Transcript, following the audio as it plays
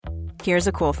Here's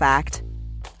a cool fact.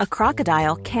 A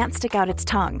crocodile can't stick out its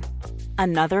tongue.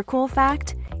 Another cool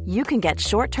fact, you can get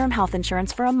short-term health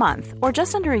insurance for a month or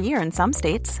just under a year in some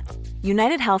states.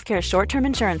 United Healthcare short-term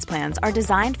insurance plans are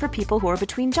designed for people who are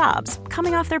between jobs,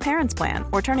 coming off their parents' plan,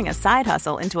 or turning a side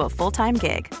hustle into a full-time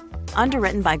gig.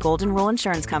 Underwritten by Golden Rule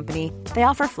Insurance Company, they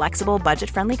offer flexible,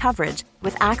 budget-friendly coverage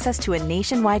with access to a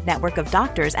nationwide network of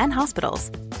doctors and hospitals.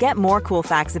 Get more cool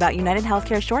facts about United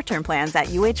Healthcare short-term plans at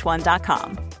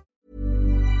uh1.com.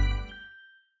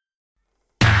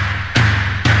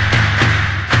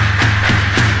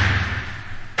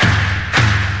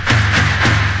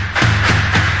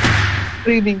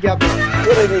 Good evening, Gavin.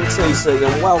 Good evening,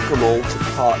 TC, and welcome all to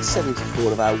part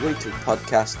 74 of our weekly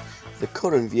podcast, The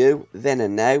Curran View, Then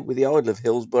and Now, with the Idol of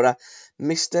Hillsborough,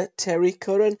 Mr. Terry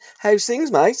Curran. How's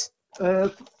things, mate?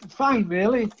 Fine,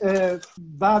 really.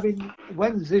 Barring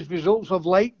Wednesday's results of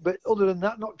late, but other than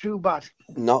that, not too bad.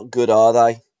 Not good, are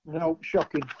they? No,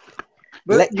 shocking.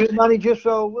 But new manager,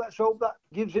 so let's hope that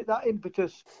gives it that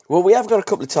impetus. Well, we have got a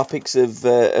couple of topics of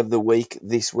the week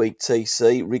this week,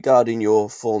 TC, regarding your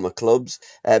former clubs.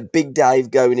 Big Dave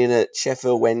going in at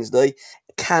Sheffield Wednesday.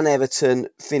 Can Everton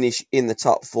finish in the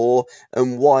top four?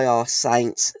 And why are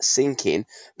Saints sinking?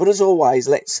 But as always,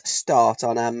 let's start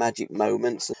on our magic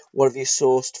moments. What have you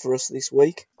sourced for us this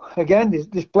week? Again,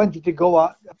 there's plenty to go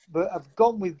at, but I've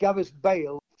gone with Gareth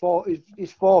Bale for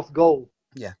his fourth goal.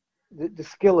 Yeah. The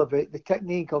skill of it, the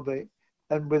technique of it,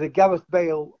 and with a Gareth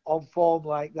Bale on form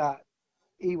like that,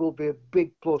 he will be a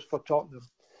big plus for Tottenham.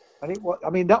 And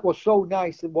that was so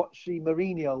nice to watch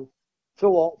Mourinho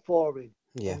throw out for him.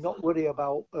 Yeah. And not worry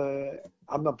about.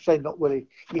 I'm not saying not worry.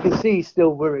 You can see he's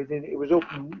still worried, and it was up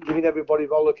and giving everybody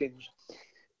rollickings.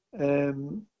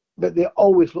 But they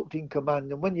always looked in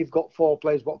command. And when you've got four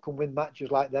players what can win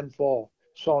matches like them four,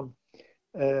 Son,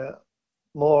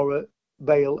 Moura,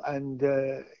 Bale,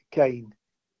 and Kane,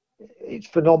 it's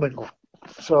phenomenal.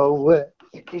 So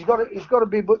he's got to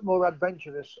be a bit more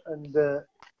adventurous and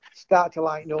start to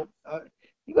lighten up.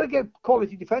 You've got to get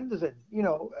quality defenders in.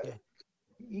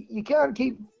 You can't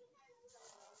keep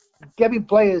getting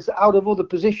players out of other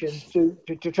positions to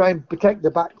try and protect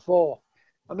the back four.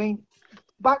 I mean,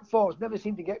 back fours never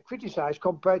seem to get criticised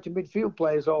compared to midfield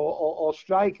players or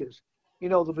strikers.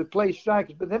 They'll replace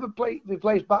strikers, but never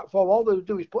replace back four. All they'll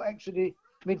do is put extra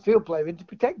midfield player in to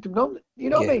protect them, don't they?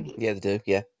 You know what I mean? Yeah, they do,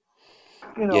 yeah.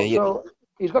 So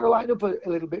he's got to lighten up a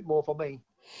little bit more for me.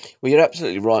 Well, you're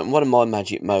absolutely right. And one of my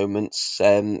magic moments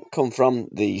come from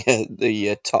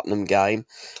the Tottenham game,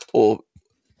 or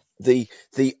the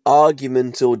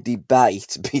argument or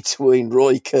debate between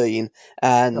Roy Keane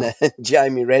and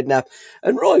Jamie Redknapp.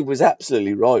 And Roy was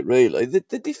absolutely right, really.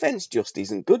 The defence just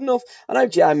isn't good enough. I know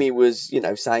Jamie was,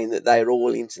 saying that they're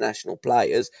all international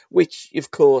players, which, of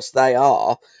course, they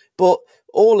are. But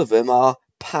all of them are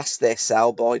past their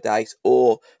sell-by date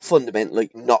or fundamentally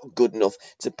not good enough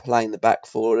to play in the back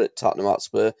four at Tottenham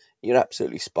Hotspur. You're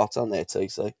absolutely spot on there,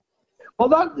 TC. Well,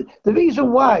 the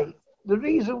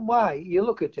reason why you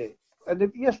look at it,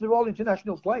 and yes, they're all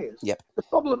international players. Yep. The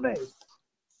problem is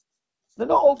they're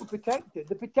not overprotected.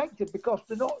 They're protected because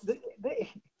they're not.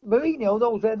 Mourinho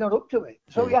knows they're not up to it,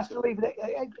 so he has to leave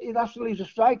the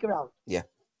striker out. Yeah.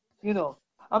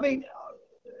 I mean,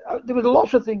 there were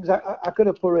lots of things I could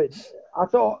have put in. I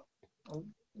thought,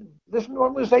 listen to what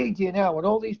I'm going to say to you now, and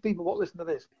all these people what listen to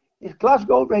this. If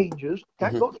Glasgow Rangers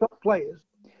can't got top players,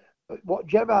 what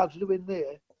Gerrard's doing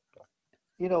there,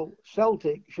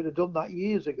 Celtic should have done that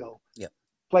years ago. Yeah.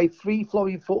 Play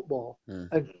free-flowing football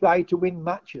and try to win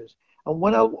matches. And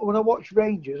when I watch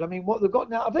Rangers, I mean, what they've got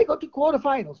now, have they got to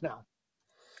quarterfinals now?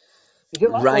 Is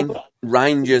it like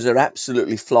Rangers are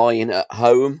absolutely flying at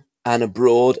home and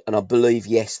abroad, and I believe,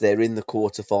 yes, they're in the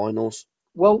quarterfinals.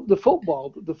 Well, the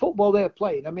football they're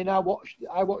playing. I mean, I watched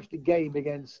the game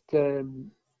against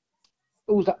who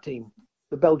was that team?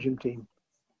 The Belgium team.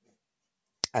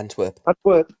 Antwerp.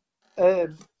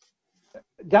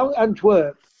 Down at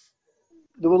Antwerp,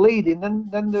 they were leading,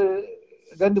 then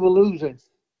they were losing.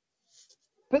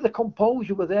 But the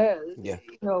composure were there. Yeah.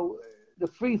 The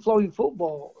free-flowing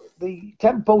football, the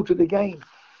tempo to the game.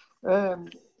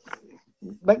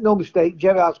 Make no mistake,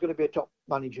 Gerrard's going to be a top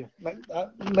manager.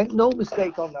 Make no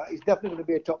mistake on that. He's definitely going to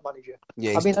be a top manager.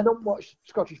 Yeah, I mean, I don't watch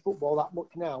Scottish football that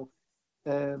much now,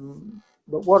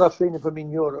 but what I've seen of him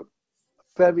in Europe,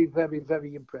 very, very,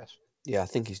 very impressed. Yeah, I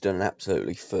think he's done an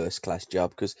absolutely first-class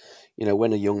job because,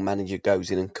 when a young manager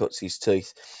goes in and cuts his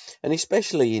teeth, and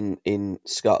especially in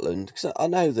Scotland, because I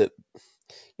know that,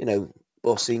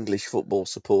 us English football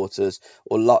supporters,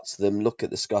 or lots of them, look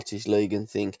at the Scottish League and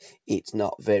think it's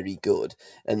not very good,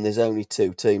 and there's only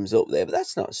 2 teams up there, but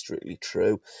that's not strictly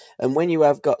true. And when you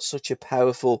have got such a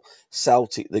powerful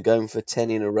Celtic, they're going for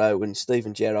 10 in a row, and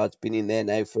Stephen Gerrard's been in there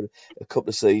now for a couple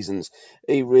of seasons,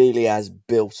 he really has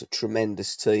built a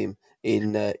tremendous team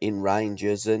in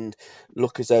Rangers, and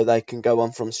look as though they can go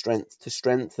on from strength to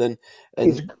strength and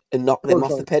knock them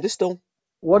off the pedestal.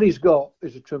 What he's got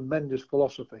is a tremendous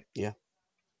philosophy. Yeah.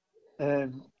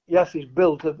 Yes, he's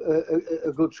built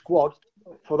a good squad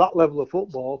for that level of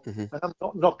football, Mhm. and I'm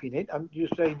not knocking it. I'm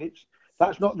just saying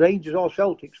that's not Rangers or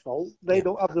Celtic's fault. They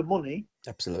don't have the money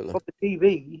Absolutely.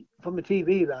 from the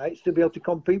TV rights to be able to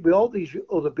compete with all these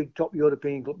other big top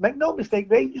European clubs. Make no mistake,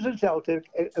 Rangers and Celtic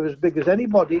are as big as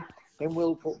anybody in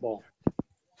world football.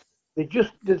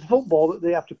 The football that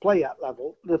they have to play at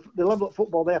level, the level of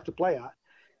football they have to play at,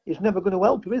 is never going to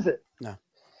help them, is it? No.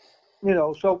 You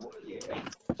know, so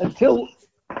until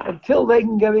they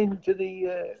can get into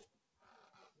the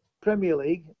Premier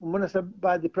League, and when I say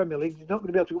by the Premier League, they're not going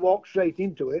to be able to walk straight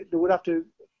into it. They would have to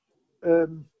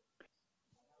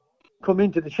come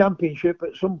into the Championship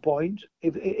at some point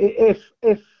if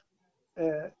it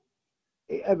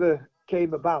ever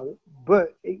came about.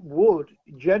 But it would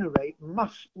generate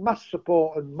mass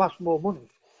support and mass more money.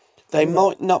 They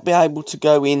might not be able to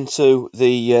go into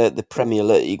the Premier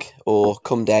League or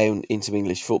come down into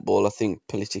English football. I think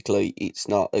politically it's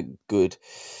not a good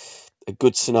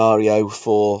scenario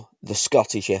for the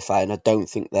Scottish FA, and I don't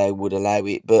think they would allow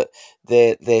it. But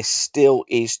there still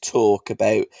is talk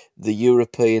about the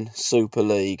European Super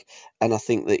League, and I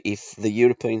think that if the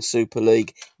European Super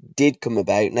League did come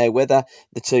about, now whether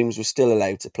the teams were still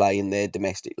allowed to play in their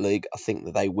domestic league, I think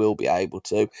that they will be able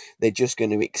to. They're just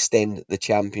going to extend the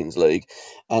Champions League,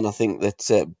 and I think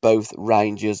that both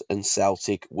Rangers and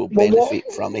Celtic will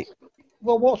benefit from it.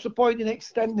 Well, what's the point in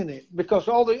extending it? Because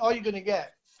all you're going to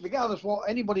get, regardless of what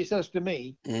anybody says to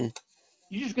me, you're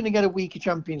just going to get a weaker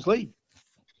Champions League.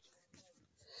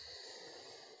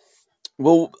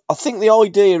 Well, I think the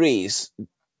idea is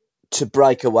to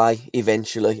break away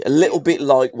eventually, a little bit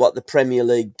like what the Premier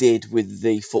League did with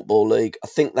the Football League. I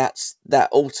think that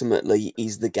ultimately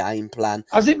is the game plan.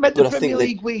 Has it made the Premier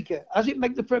League weaker? Has it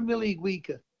made the Premier League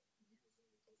weaker?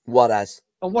 What has?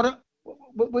 And what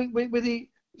with the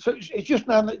so it's just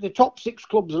now that the top 6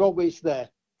 clubs are always there.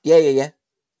 Yeah.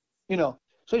 You know,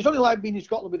 so it's only like being in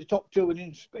Scotland with the top 2 and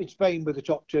in Spain with the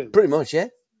top 2. Pretty much, yeah.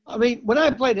 I mean, when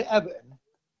I played at Everton,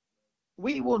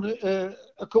 we won a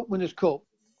Cup Winners' Cup.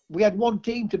 We had one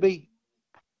team to beat,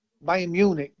 Bayern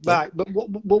Munich, right? But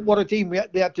what a team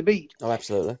they had to beat. Oh,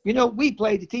 absolutely. You know, we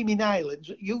played a team in Ireland,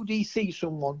 UDC,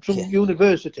 some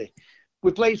university.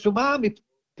 We played some army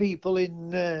people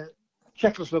in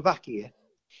Czechoslovakia.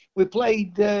 We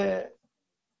played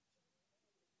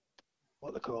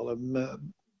what they call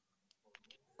them,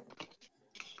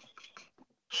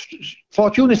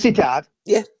 Fortuna Sittard.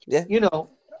 Yeah. You know,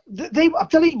 I'm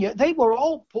telling you, they were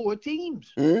all poor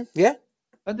teams. Yeah.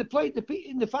 And they played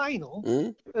in the final.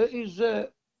 Is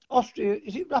Austria?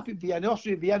 Is it Rapid Vienna?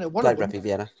 Austria Vienna? Rapid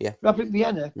Vienna. Yeah. Rapid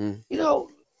Vienna. You know,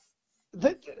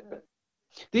 the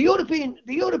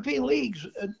European leagues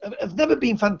have never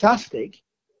been fantastic.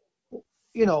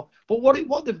 You know, but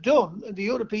what they've done, the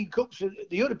European Cup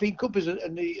is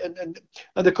and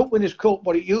the Cup Winners' Cup,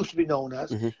 what it used to be known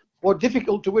as, were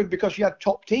difficult to win because you had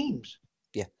top teams.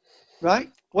 Yeah.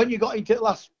 Right. When you got into the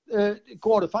last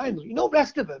quarter final, you know, the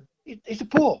rest of them, it's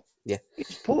poor. Yeah.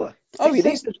 It's poor. Oh, it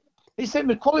is. It's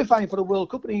same as qualifying for the World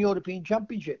Cup and a European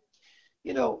Championship.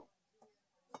 You know,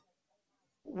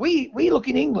 we look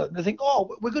in England and think,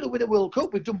 oh, we're going to win a World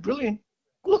Cup. We've done brilliant.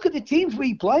 Look at the teams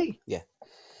we play. Yeah.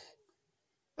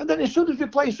 And then as soon as we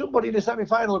play somebody in the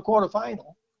semi-final or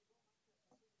quarter-final,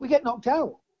 we get knocked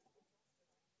out.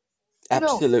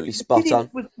 Absolutely spot on.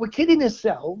 We're kidding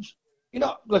ourselves. You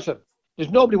know, listen,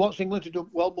 there's nobody wants England to do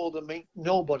well more than me.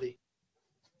 Nobody.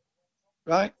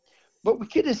 Right? But we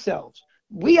kid ourselves.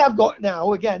 We have got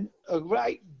now, again, a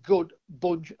right good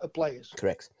bunch of players.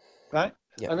 Correct. Right?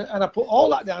 Yep. And I put all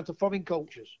that down to foreign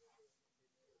coaches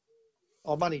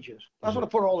or managers. That's what I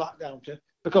put all that down to,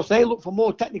 because they look for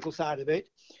more technical side of it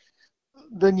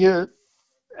than your.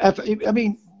 I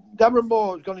mean, Darren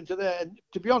Moore has gone into there, and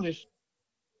to be honest,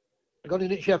 I got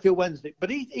in at Sheffield Wednesday, but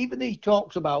he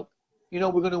talks about, you know,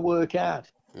 we're going to work hard.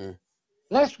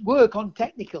 Let's work on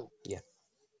technical. Yeah.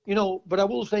 You know, but I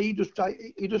will say he does try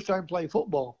and play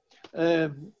football.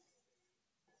 And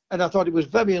I thought he was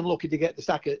very unlucky to get the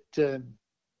sack at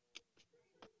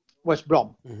West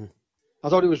Brom. I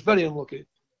thought he was very unlucky.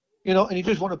 You know, and he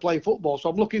just want to play football. So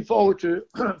I'm looking forward to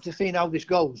seeing how this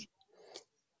goes.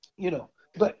 You know,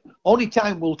 But only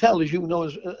time will tell, as you know,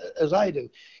 as I do.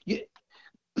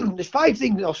 There's 5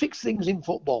 things or 6 things in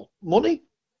football: money,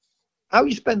 how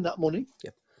you spend that money,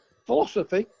 Yep.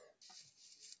 philosophy,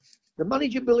 the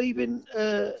manager believing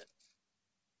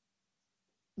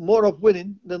more of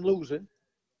winning than losing,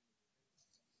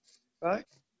 right?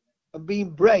 And being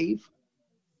brave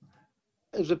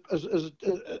as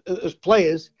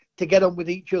players to get on with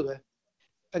each other.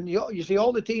 And you see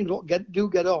all the teams that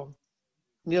get on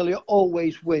nearly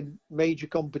always win major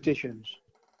competitions.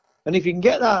 And if you can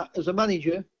get that as a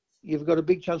manager, you've got a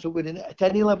big chance of winning at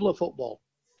any level of football.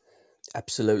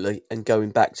 Absolutely. And going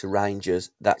back to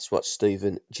Rangers, that's what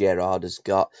Steven Gerrard has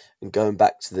got. And going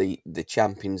back to the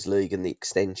Champions League and the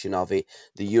extension of it,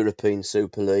 the European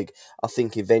Super League, I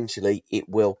think eventually it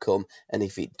will come. And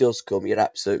if it does come, you're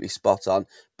absolutely spot on.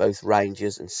 Both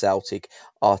Rangers and Celtic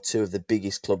are 2 of the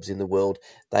biggest clubs in the world.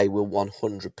 They will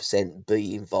 100%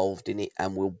 be involved in it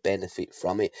and will benefit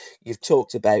from it. You've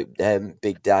talked about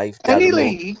Big Dave.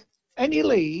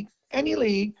 Any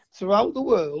league throughout the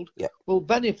world will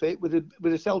benefit with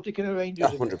a Celtic and a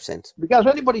Rangers. 100%. Because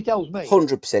anybody tells me,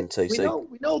 100% TC.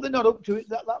 We know they're not up to it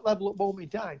that level at the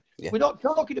moment in time. Yeah. We're not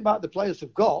talking about the players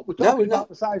they've got. We're talking about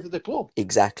the size of the club.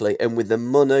 Exactly. And with the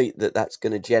money that's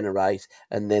going to generate,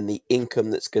 and then the income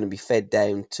that's going to be fed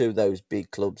down to those big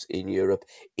clubs in Europe,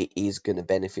 it is going to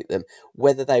benefit them.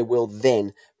 Whether they will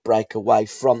then break away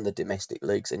from the domestic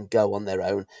leagues and go on their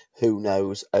own, who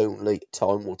knows? Only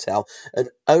time will tell. And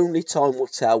only time will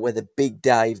tell whether Big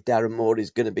Dave Darren Moore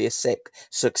is going to be a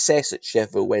success at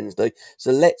Sheffield Wednesday.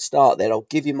 So let's start there. I'll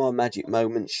give you my magic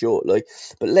moment shortly,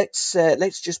 but let's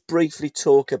just briefly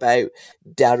talk about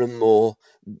Darren Moore.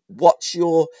 What's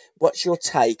your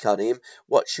take on him?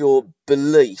 What's your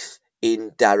belief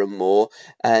in Darren Moore?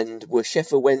 And were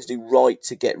Sheffield Wednesday right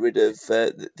to get rid of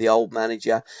the old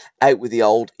manager? Out with the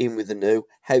old, in with the new.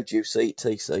 How do you see it,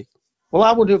 TC? Well,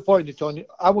 I would have appointed Tony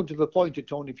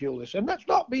Pulis, and that's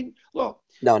not been. Look.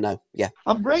 No, yeah.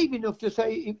 I'm brave enough to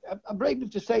say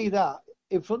that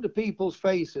in front of people's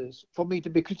faces for me to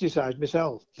be criticised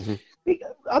myself. Mm-hmm.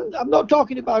 I'm not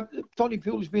talking about Tony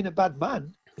Pulis being a bad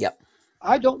man. Yep.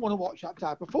 I don't want to watch that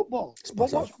type of football.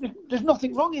 There's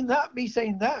nothing wrong in that, me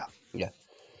saying that. Yeah.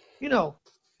 You know,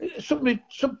 some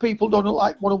people don't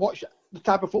want to watch the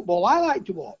type of football I like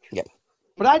to watch. Yep.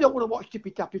 But I don't want to watch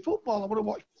tippy-tappy football. I want to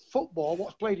watch football,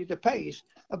 what's played at a pace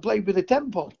and played with a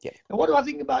tempo. Yep. And what do I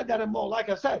think about Darren Moore? Like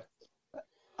I said,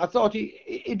 I thought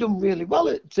he done really well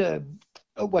at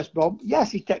West Brom.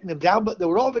 Yes, he's taken them down, but they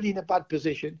were already in a bad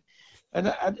position.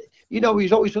 And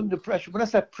he's always under pressure. When I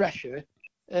said pressure,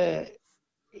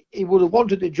 he would have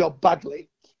wanted a job badly,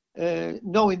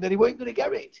 knowing that he weren't going to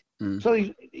get it. So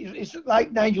it's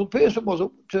like Nigel Pearson was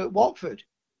up to Watford.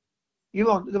 They're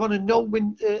on a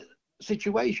no-win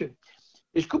situation.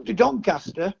 He's come to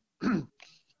Doncaster, and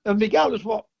regardless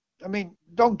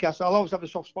Doncaster, I'll always have a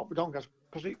soft spot for Doncaster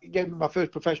because it gave me my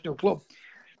first professional club.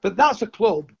 But that's a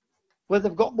club where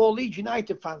they've got more Leeds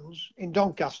United fans in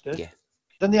Doncaster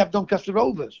than they have Doncaster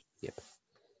Rovers. Yep.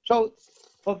 So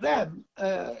for them,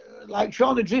 like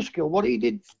Sean O'Driscoll, what he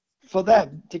did for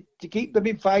them to keep them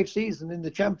in 5 seasons in the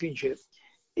Championship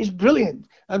is brilliant.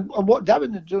 And what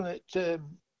Darren had done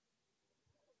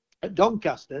at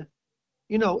Doncaster,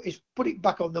 is put it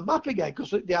back on the map again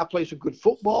because they are playing some good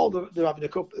football. They're having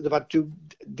they've had 2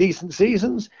 decent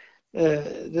seasons.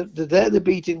 They're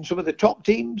beating some of the top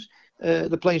teams. They're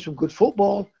playing some good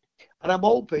football, and I'm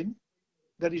hoping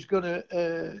that he's going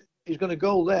to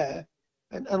go there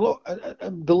and look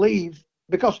and believe,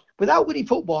 because without winning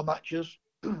football matches,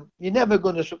 you're never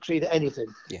going to succeed at anything.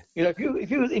 Yeah. If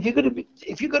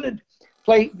you're going to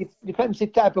play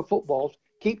defensive type of football,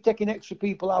 keep taking extra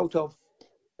people out of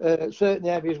certain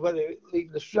areas, whether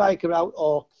leaving the striker out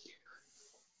or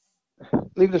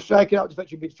leaving the striker out to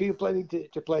fetch a midfield player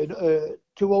to play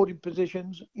 2 holding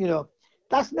positions. It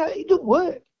doesn't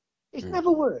work. It's never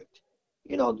worked.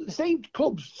 The same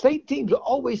clubs, same teams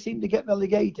always seem to get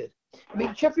relegated.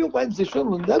 Sheffield Wednesday,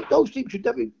 Sunderland, those teams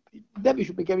never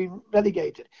should be getting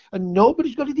relegated. And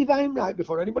nobody's got a divine right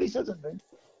before anybody says anything.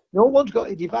 No one's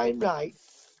got a divine right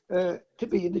to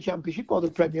be in the Championship or the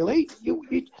Premier League.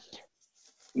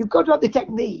 You've got to have the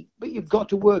technique, but you've got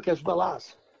to work as well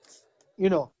as,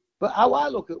 But how I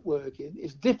look at working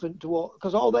is different to what,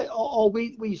 because all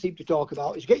we seem to talk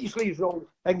about is get your sleeves rolled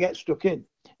and get stuck in.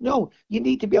 No, you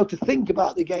need to be able to think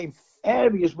about the game,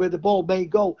 areas where the ball may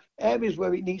go, areas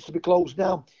where it needs to be closed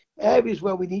down, areas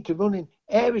where we need to run in,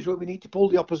 areas where we need to pull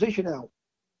the opposition out.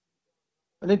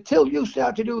 And until you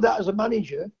start to do that as a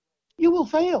manager, you will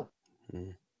fail.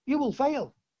 You will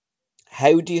fail.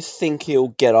 How do you think he'll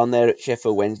get on there at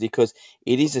Sheffield Wednesday? Because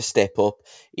it is a step up.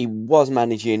 He was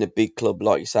managing a big club,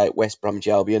 like you say, at West Bromwich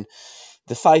Albion.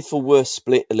 The faithful were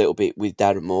split a little bit with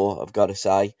Darren Moore, I've got to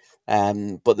say.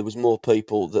 But there was more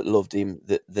people that loved him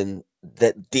than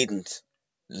that didn't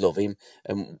love him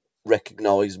and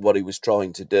recognise what he was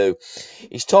trying to do.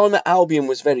 His time at Albion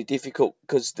was very difficult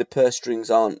because the purse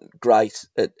strings aren't great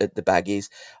at the Baggies.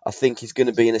 I think he's going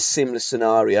to be in a similar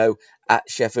scenario at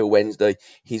Sheffield Wednesday.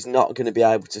 He's not going to be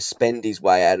able to spend his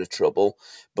way out of trouble.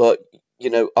 But,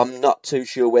 I'm not too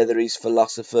sure whether his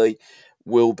philosophy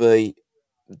will be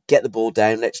get the ball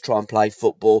down, let's try and play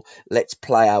football, let's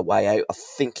play our way out. I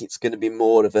think it's going to be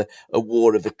more of a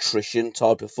war of attrition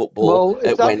type of football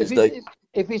at Wednesday.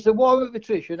 If it's a war of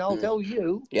attrition, I'll tell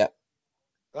you. Yeah.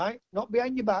 Right? Not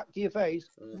behind your back, to your face.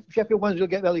 Sheffield Wednesday will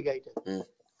get relegated.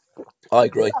 I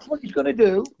agree. If that's what he's going to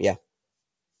do. Yeah.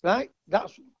 Right?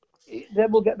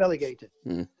 Then we'll get relegated.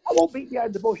 I won't beat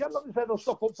behind the bush. I'm not going to say they'll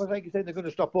stop up for sake of saying they're going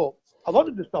to stop up. I want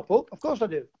them to stop up. Of course I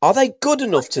do. Are they good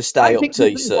enough to stay up,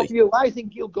 TC? I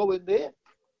think he'll go in there.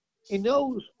 He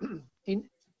knows he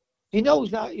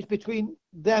knows that it's between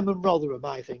them and Rotherham,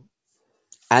 I think.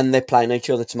 And they're playing each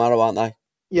other tomorrow, aren't they?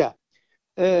 Yeah.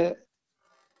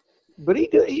 But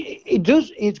he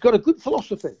does. He's got a good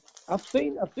philosophy. I've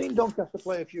seen Doncaster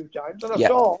play a few times, and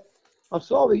I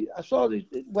saw the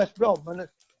West Brom, and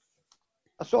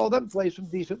I saw them play some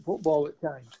decent football at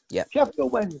times. Yeah.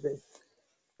 Sheffield Wednesday,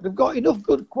 they've got enough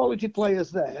good quality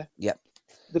players there. Yeah.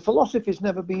 The philosophy's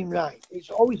never been right. It's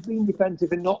always been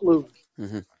defensive and not lose.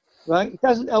 Right? It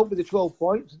hasn't helped with the 12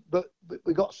 points, but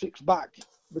we got 6 back.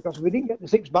 Because if we didn't get the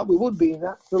 6 back, we would be in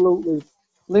absolutely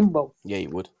limbo. Yeah, you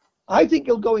would. I think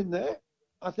he'll go in there.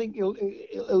 I think he'll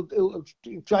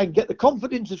try and get the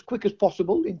confidence as quick as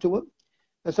possible into him,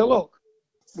 and say, look,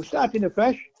 we're starting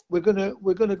afresh. We're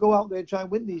gonna go out there and try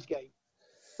and win these games,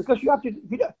 because you have to.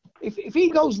 If he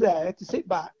goes there to sit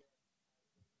back,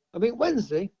 I mean,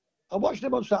 Wednesday, I watched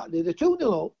them on Saturday. They're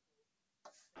 2-0 up,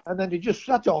 and then they just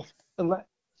sat off and let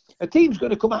a team's going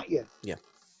to come at you. Yeah.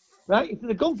 Right. If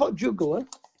they're going for a juggler,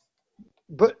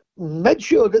 but make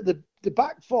sure that the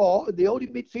back four, the only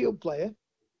midfield player,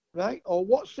 right, or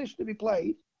what system he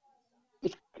played,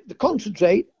 is to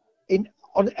concentrate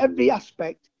on every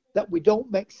aspect that we don't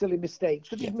make silly mistakes.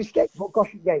 Because these mistakes will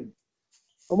cost you game.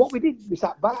 And what we did, we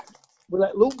sat back, we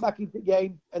let Luke back into the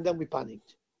game, and then we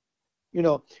panicked.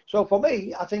 So for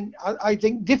me, I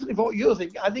think differently from what you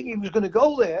think. I think he was going to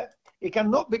go there. He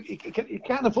cannot be. He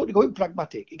can't afford to go in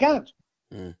pragmatic. He can't.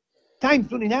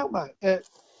 Time's running out, mate.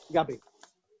 Gabby.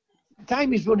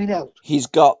 Time is running out. He's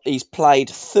played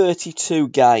 32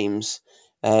 games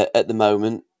at the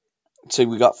moment. So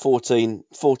we've got 14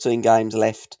 games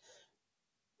left.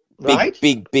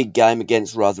 Big game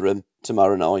against Rotherham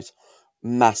tomorrow night.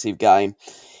 Massive game.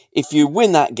 If you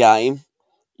win that game,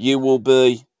 you will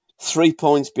be 3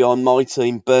 points behind my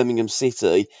team, Birmingham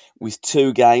City, with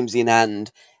 2 games in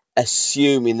hand,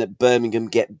 assuming that Birmingham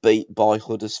get beat by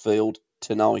Huddersfield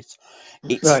tonight.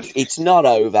 It's not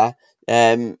over.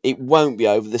 It won't be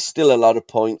over. There's still a lot of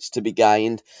points to be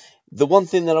gained. The one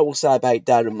thing that I will say about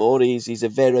Darren Moore is he's a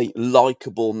very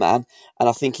likeable man, and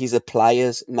I think he's a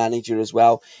player's manager as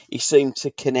well. He seemed to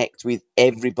connect with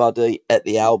everybody at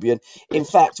the Albion. In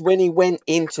fact, when he went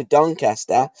into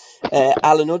Doncaster,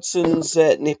 Alan Hudson's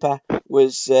nipper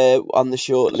was on the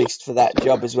short list for that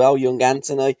job as well, young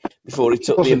Anthony, before he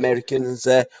took the Americans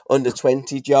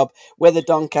under-20 job. Whether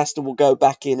Doncaster will go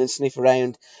back in and sniff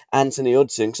around Anthony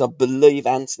Hudson, because I believe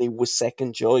Anthony was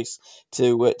second choice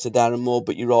to Darren Moore,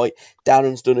 but you're right,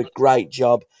 Darren's done a great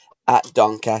job at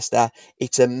Doncaster.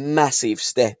 It's a massive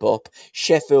step up.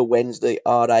 Sheffield Wednesday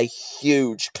are a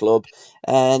huge club,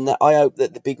 and I hope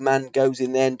that the big man goes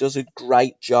in there and does a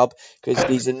great job, because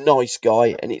he's a nice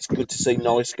guy, and it's good to see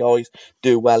nice guys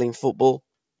do well in football.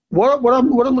 What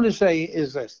I'm going to say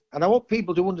is this, and I want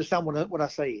people to understand when I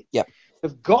say it. Yeah.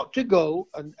 They've got to go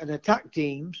and attack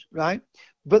teams, right?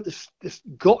 But they've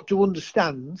got to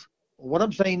understand, what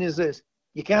I'm saying is this,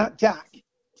 you can't attack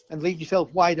and leave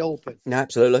yourself wide open. No,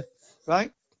 absolutely.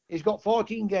 Right? He's got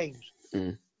 14 games.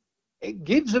 It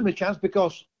gives them a chance,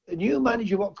 because a new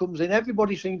manager what comes in,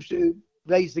 everybody seems to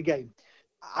raise the game.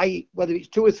 Whether it's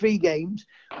 2 or 3 games,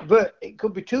 but it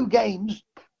could be 2 games.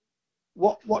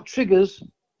 What triggers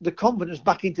the confidence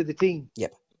back into the team?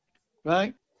 Yep.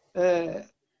 Right?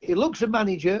 He looks a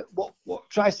manager what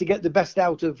tries to get the best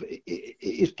out of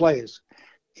his players,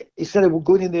 instead of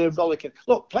going in there and rollicking.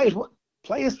 Look,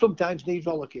 players sometimes need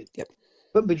rollicking. Yep.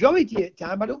 But majority of the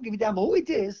time, I don't give a damn who it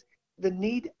is, they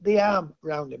need the arm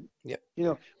around him. Yep.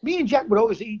 Me and Jack would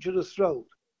always at each other's throat.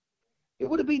 It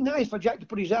would have been nice for Jack to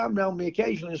put his arm around me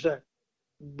occasionally and say,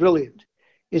 brilliant.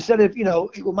 Instead of,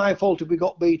 it was my fault if we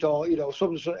got beat or,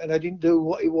 something, and I didn't do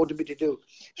what he wanted me to do.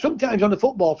 Sometimes on the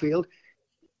football field,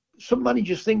 some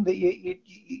managers think that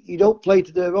you don't play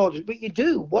to their orders, but you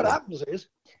do. What happens is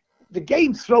the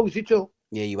game throws it up.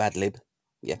 Yeah, you ad lib.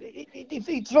 Yeah.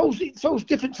 It throws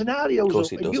different scenarios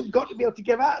up, and you've got to be able to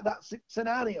get out of that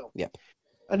scenario. Yep.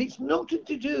 And it's nothing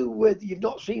to do with you've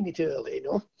not seen it early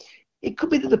enough. It could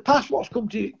be that the past what's come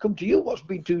to you what's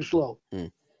been too slow.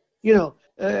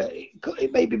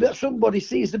 It may be that somebody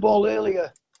sees the ball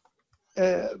earlier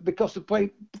because the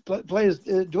players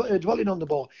are dwelling on the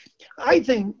ball. I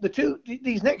think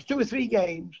these next 2 or 3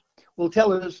 games will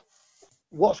tell us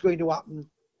what's going to happen.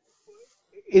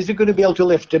 Is it going to be able to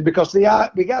lift them? Because they are,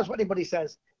 regardless of what anybody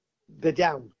says, they're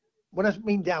down. When I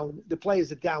mean down, the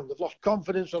players are down. They've lost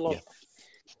confidence, they've lost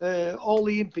all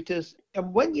the impetus.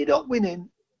 And when you're not winning,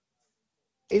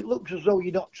 it looks as though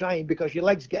you're not trying because your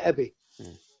legs get heavy.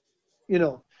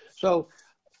 So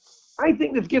I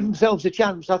think they've given themselves a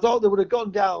chance. I thought they would have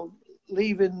gone down,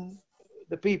 leaving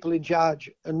the people in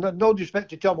charge. And no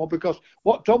disrespect to Tomo, because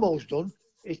what Tomo's done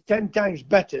is 10 times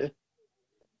better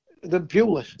than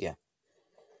Pulis. Yeah.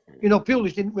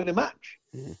 Pulis didn't win a match.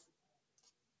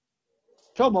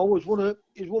 Tomo he's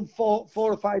won 4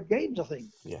 or 5 games, I think.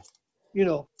 Yeah.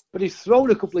 But he's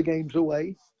thrown a couple of games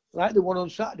away, like the one on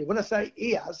Saturday. When I say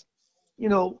he has,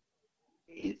 you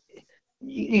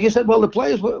can say, well, the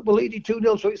players were leading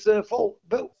 2-0, so it's their fault.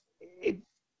 But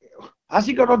has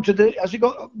he got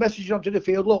messages onto the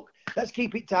field? Look, let's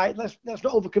keep it tight. Let's not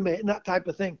overcommit and that type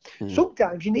of thing.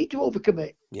 Sometimes you need to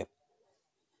overcommit. Yep.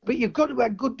 But you've got to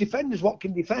have good defenders what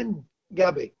can defend,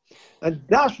 Gabby, and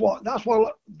that's what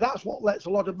lets a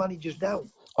lot of managers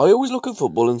down. I always look at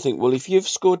football and think, well, if you've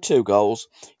scored 2 goals,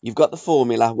 you've got the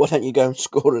formula, why don't you go and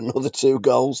score another 2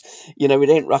 goals? It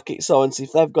ain't rocket science.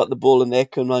 If they've got the ball and they're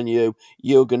coming on you,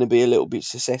 you're going to be a little bit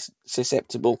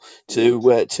susceptible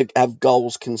to have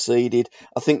goals conceded.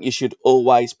 I think you should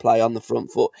always play on the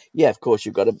front foot. Yeah, of course,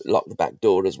 you've got to lock the back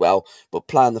door as well, but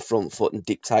play on the front foot and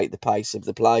dictate the pace of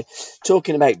the play.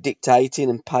 Talking about dictating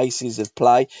and paces of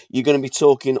play, you're going to be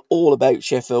talking all about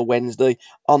Sheffield Wednesday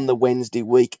on the Wednesday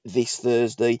week this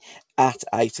Thursday at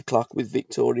 8 o'clock with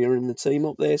Victoria and the team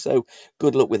up there. So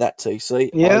good luck with that, TC.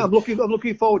 Yeah, I'm looking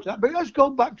forward to that. But let's go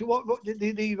back to what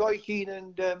the Roy Keane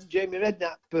and Jamie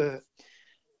Redknapp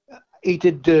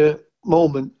heated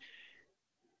moment.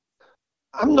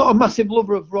 I'm not a massive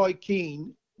lover of Roy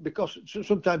Keane because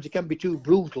sometimes he can be too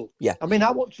brutal. Yeah. I mean,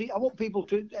 I want people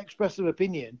to express their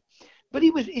opinion, but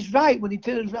he's right when he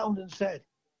turns around and said,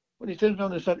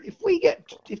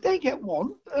 if they get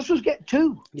 1, let's just get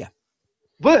 2. Yeah.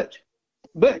 But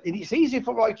and it's easy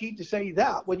for Roy Keane to say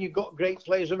that when you've got great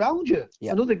players around you,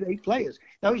 and other great players.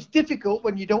 Now, it's difficult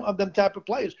when you don't have them type of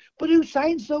players. But who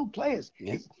signs those players?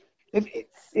 Yeah.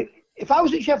 If I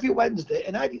was at Sheffield Wednesday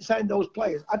and I didn't sign those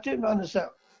players, I'd turn around and say,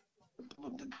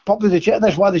 probably the chair.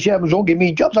 That's why the chairman won't give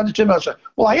me jobs. I'd turn around and say,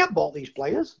 well, I haven't bought these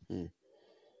players.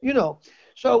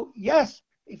 So, yes,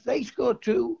 if they score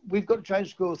 2, we've got to try and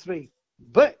score 3.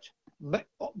 But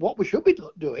what we should be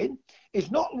doing is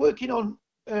not working on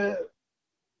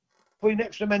putting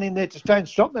extra men in there to try and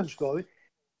stop them scoring.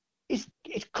 It's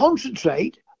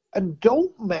concentrate and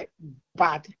don't make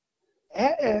bad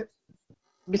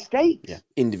mistakes. Yeah,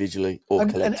 individually or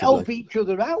collectively. And help each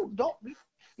other out.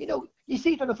 You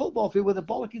see it on a football field where they're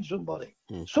bollocking somebody.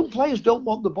 Some players don't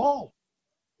want the ball.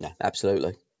 Yeah,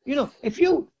 absolutely.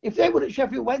 If they were at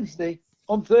Sheffield Wednesday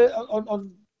on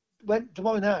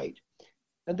tomorrow night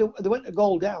and they went a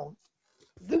goal down,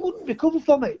 they wouldn't recover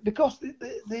from it because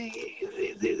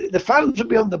the fans would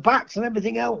be on the backs and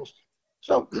everything else.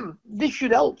 So this should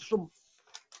help some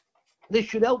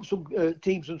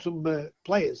teams and some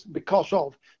players because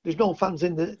there's no fans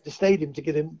in the stadium to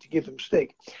give them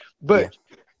stick. But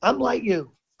I'm like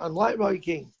you, I'm like Roy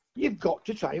Keane. You've got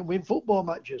to try and win football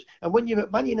matches. And when you're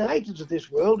at Man United's of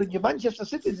this world and your Manchester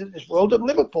City's of this world and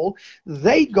Liverpool,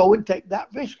 they go and take that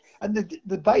risk and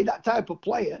they buy that type of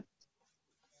player.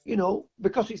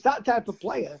 Because it's that type of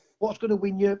player what's going to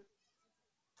win your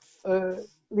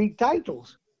league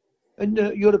titles and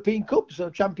European Cups or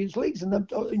Champions Leagues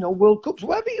and World Cups.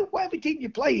 Whatever team you're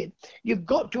playing, you've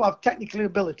got to have technical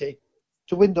ability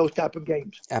to win those type of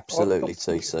games. Absolutely,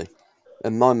 TC.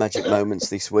 And my magic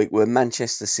moments this week were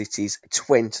Manchester City's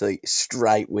 20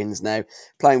 straight wins now.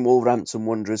 Playing Wolverhampton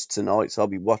Wanderers tonight, so I'll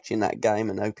be watching that game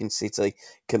and hoping City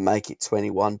can make it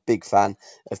 21. Big fan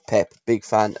of Pep, big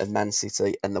fan of Man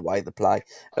City and the way they play.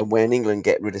 And when England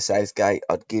get rid of Southgate,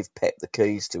 I'd give Pep the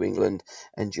keys to England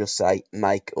and just say,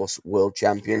 make us world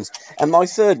champions. And my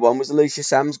third one was Alicia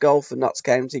Sam's goal for Notts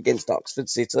County against Oxford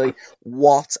City.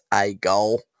 What a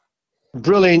goal.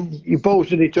 Brilliant. You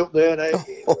posted it up there, and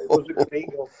it was a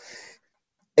great goal.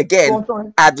 Again,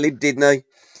 ad-lib, didn't he?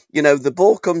 You know, the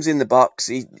ball comes in the box,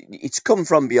 it's come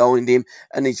from behind him,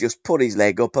 and he's just put his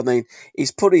leg up. I mean,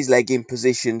 he's put his leg in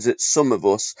positions that some of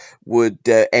us would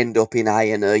end up in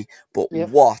A&E, but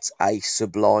what a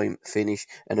sublime finish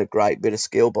and a great bit of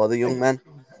skill by the young man.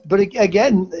 But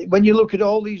again, when you look at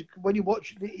all these, when you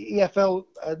watch the EFL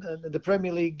and the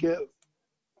Premier League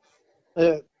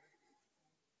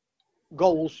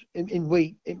goals in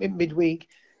midweek,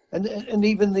 and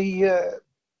even the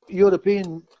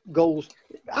European goals,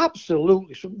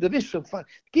 absolutely, there is some fun.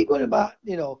 Keep going about,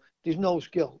 there's no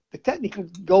skill. The technical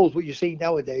goals, what you see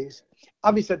nowadays,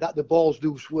 having said that, the balls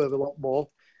do swerve a lot more,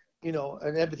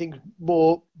 and everything's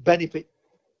more benefit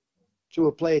to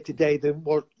a player today than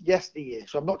what yesteryear.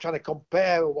 So I'm not trying to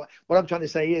compare. What I'm trying to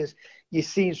say is you're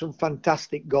seeing some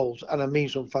fantastic goals, and I mean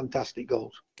some fantastic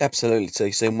goals. Absolutely,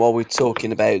 TC. And while we're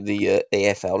talking about the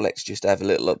EFL, let's just have a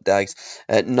little update.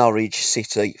 Norwich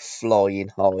City flying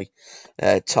high,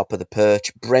 top of the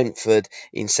perch. Brentford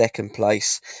in second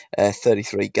place,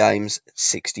 33 games,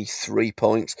 63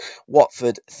 points.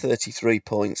 Watford 33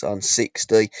 points on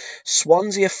 60.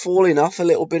 Swansea are falling off a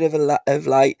little bit of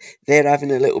late. They're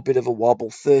having a little bit of a wobble,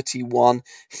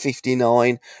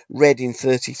 31-59. Reading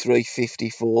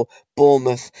 33-54.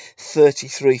 Bournemouth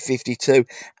 33-52,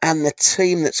 and the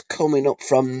team that's coming up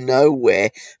from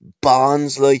nowhere,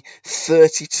 Barnsley,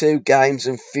 32 games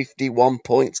and 51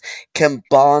 points. Can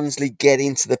Barnsley get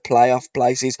into the playoff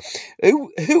places?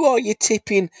 Who are you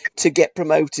tipping to get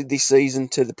promoted this season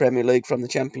to the Premier League from the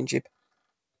Championship?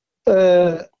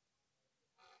 I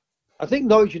think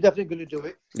Norwich are definitely going to do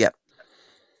it. Yep.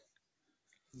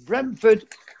 Brentford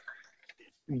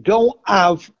don't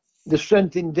have the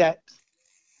strength in depth,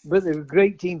 but they're a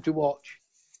great team to watch.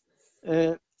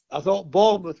 I thought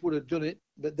Bournemouth would have done it,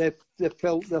 but they've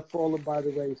fallen by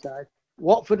the wayside.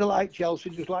 Watford are like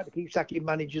Chelsea, just like to keep sacking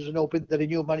managers and hoping that a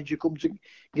new manager comes and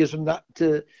gives them that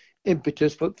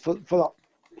impetus for that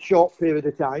short period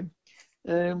of time.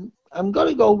 I'm going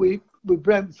to go with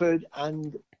Brentford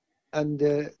and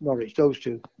Norwich, those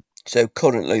two. So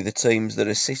currently the teams that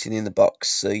are sitting in the box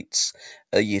seats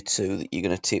are your two that you're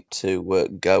going to tip to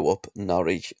go up,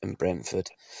 Norwich and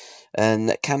Brentford.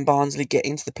 And can Barnsley get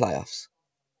into the playoffs?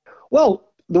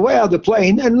 Well, the way how they're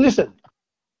playing, and listen,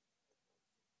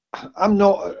 I'm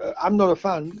not a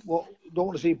fan. Don't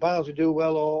want to see Barnsley do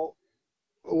well or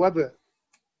whoever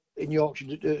in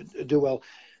Yorkshire do well.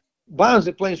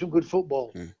 Barnsley are playing some good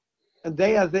football, and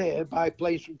they are there by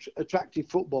playing some attractive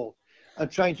football and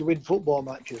trying to win football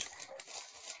matches.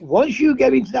 Once you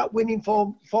get into that winning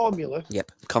formula,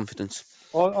 confidence,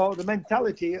 or the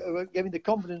mentality of giving the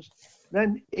confidence,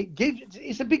 then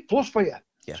it's a big plus for you.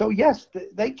 Yeah. So yes,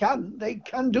 they can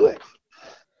do it,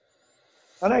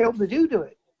 and I hope they do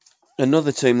it.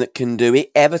 Another team that can do it,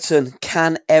 Everton.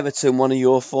 Can Everton, one of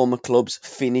your former clubs,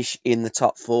 finish in the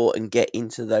top four and get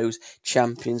into those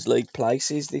Champions League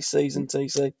places this season,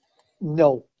 TC?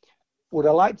 No. Would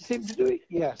I like to see them to do it?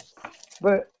 Yes.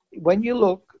 But when you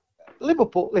look,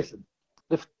 Liverpool, listen,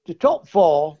 the top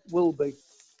four will be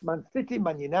Man City,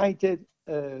 Man United,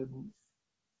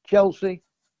 Chelsea,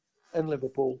 and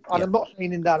Liverpool. And I'm not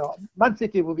saying in that order. Man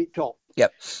City will be top.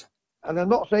 Yep. And I'm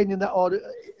not saying in that order.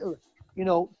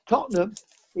 Tottenham,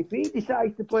 if he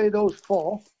decides to play those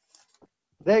four,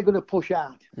 they're going to push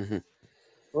hard. Mm-hmm.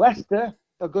 Leicester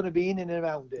are going to be in and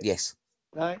around it. Yes.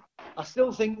 Right? I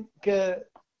still think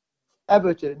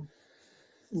Everton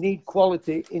need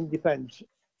quality in defence.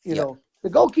 You know, the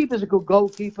goalkeeper's a good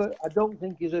goalkeeper. I don't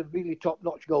think he's a really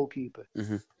top-notch goalkeeper.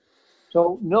 Mm-hmm.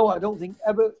 So no, I don't think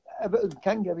Everton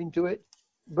can get into it,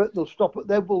 but they'll stop it.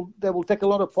 They will take a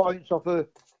lot of points off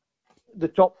the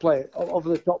top player of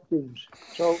the top teams.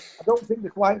 So I don't think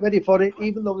they're quite ready for it,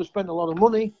 even though they spend a lot of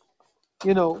money.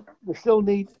 They still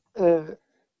need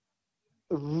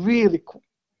really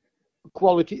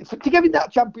quality to get in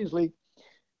that Champions League.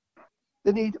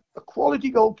 They need a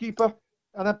quality goalkeeper,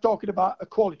 and I'm talking about a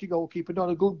quality goalkeeper, not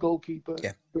a good goalkeeper.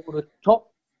 Yeah. They want a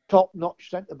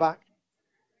top-notch centre back,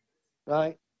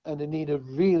 right? And they need a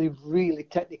really, really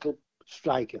technical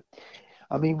striker.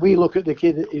 I mean, we look at the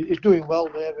kid; he's doing well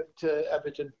there at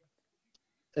Everton,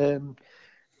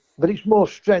 but it's more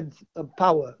strength and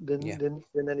power than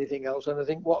anything else. And I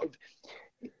think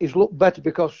he's looked better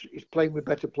because he's playing with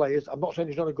better players. I'm not saying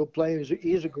he's not a good player;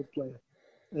 he is a good player.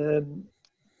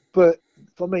 But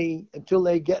for me, until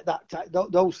they get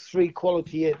those three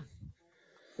quality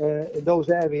in those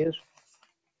areas,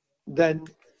 then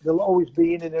they'll always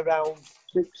be in and around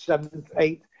 6th, 7th,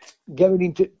 8th, going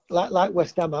into like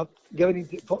West Ham have, going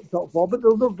into top four. But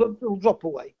they'll drop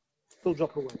away. They'll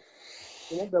drop away.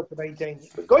 They won't be able to maintain it.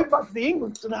 But going back to the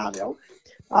England scenario,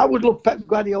 I would love Pep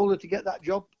Guardiola to get that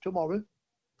job tomorrow.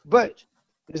 But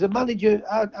there's a manager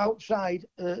outside,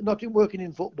 not working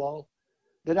in football,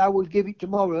 that I would give it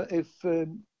tomorrow if.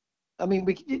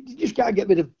 You just can't get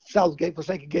rid of Southgate for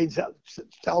sake of getting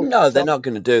Southgate. No, they're not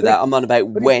going to do that. I'm on about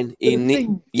when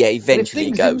eventually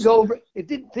it goes. If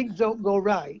things don't go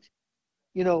right,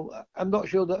 I'm not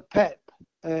sure that Pep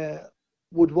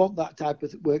would want that type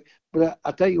of work. But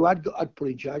I tell you, I'd put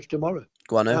in charge tomorrow.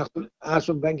 Go on,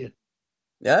 Arsene Wenger.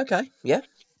 Yeah, okay, yeah.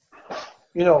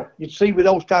 You'd see with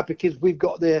those type of kids we've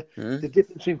got there, the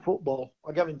difference in football.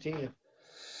 I guarantee you.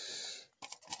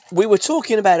 We were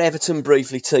talking about Everton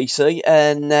briefly, TC,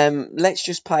 and let's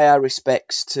just pay our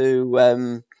respects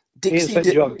to Dixie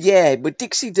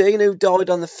Dean, who died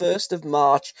on the 1st of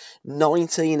March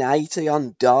 1980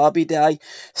 on Derby Day.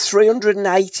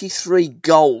 383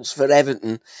 goals for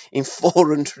Everton in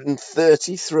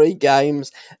 433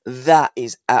 games. That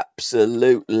is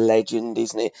absolute legend,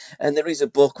 isn't it? And there is a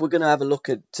book. We're going to have a look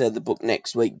at the book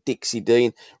next week, Dixie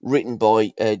Dean, written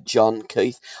by John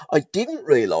Keith. I didn't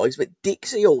realise, but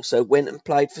Dixie also went and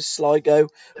played for Sligo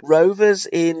Rovers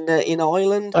in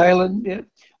Ireland. Ireland, yeah.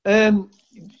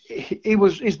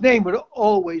 His name was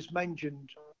always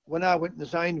mentioned when I went to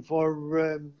sign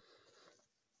for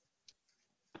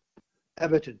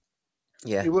Everton.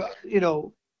 Yeah.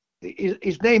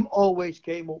 His name always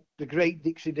came up, the great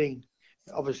Dixie Dean.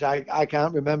 Obviously, I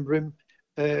can't remember him,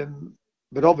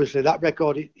 but obviously that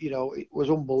record, it was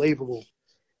unbelievable.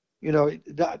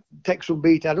 That Texan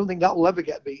beat, I don't think that will ever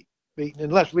get beaten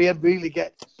unless we really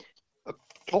get a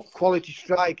top quality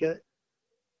striker,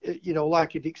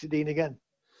 like a Dixie Dean again.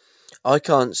 I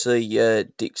can't see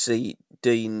Dixie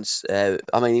Dean's.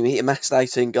 He amassed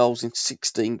 18 goals in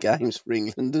 16 games for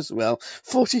England as well.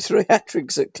 43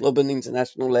 hat-tricks at club and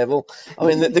international level.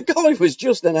 The guy was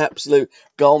just an absolute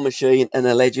goal machine and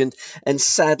a legend. And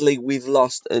sadly, we've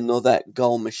lost another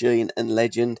goal machine and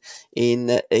legend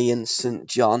in Ian St.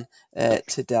 John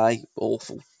today.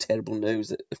 Awful, terrible news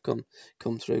that have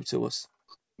come through to us.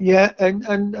 Yeah, and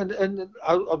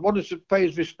I wanted to pay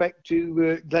his respect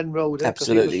to Glenn Roeder.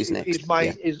 Absolutely, he's next.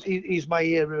 He's my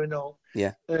hero and all.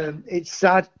 Yeah. It's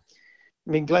sad.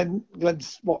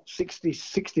 Glenn's 60,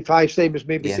 65, same as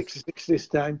me, 66 this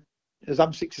time. As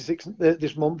I'm 66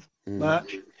 this month,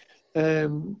 March.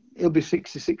 He'll be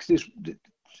 66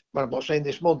 I'm not saying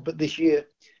this month, but this year.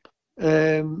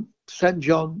 St.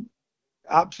 John,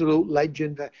 absolute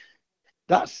legend.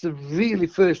 That's the really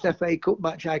first FA Cup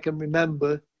match I can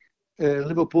remember.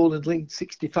 Liverpool and Leeds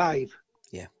 65.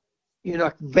 Yeah.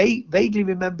 I vaguely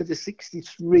remember the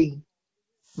 63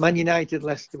 Man United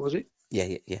Leicester, was it?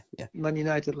 Yeah. Man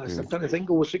United Leicester. I'm trying to think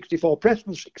who was 64.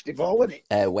 Preston 64, wasn't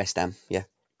it? West Ham, yeah.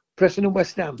 Preston and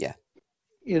West Ham. Yeah.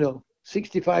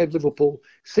 65 Liverpool.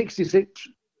 66,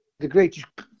 the greatest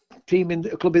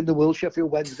club in the world, Sheffield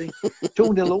Wednesday.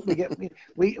 2-0 up.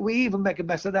 We even make a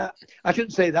mess of that. I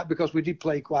shouldn't say that because we did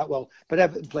play quite well, but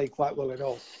Everton played quite well at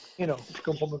all. To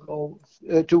come from a goal,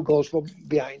 2 goals from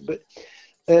behind. But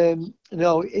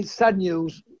no, it's sad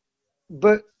news.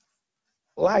 But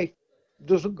life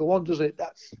doesn't go on, does it?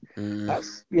 That's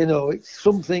it's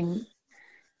something.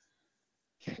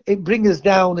 It brings us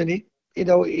down, and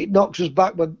it knocks us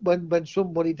back when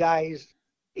somebody dies,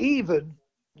 even.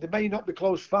 They may not be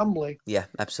close family. Yeah,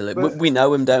 absolutely. But we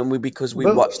know them, don't we? Because we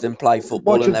watched them play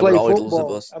football and they were idols of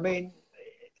us.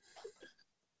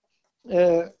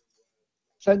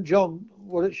 St. John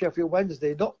was at Sheffield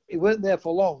Wednesday. He weren't there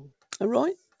for long. All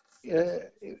right.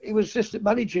 He was assistant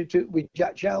manager with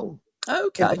Jack Charlton.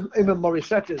 Okay. Him and Maurice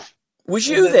Setters. Was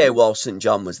you there while St.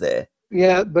 John was there?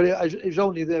 Yeah, but it was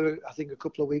only there, I think, a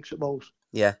couple of weeks at most.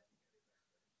 Yeah.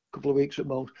 Couple of weeks at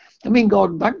most.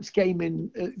 Gordon Banks came in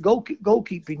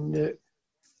goalkeeping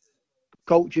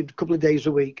coaching a couple of days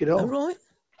a week, All right.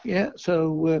 Yeah,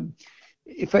 so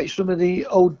he fetched some of the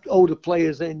older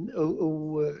players in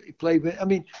who he played with.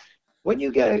 When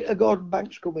you get a Gordon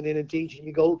Banks coming in and teaching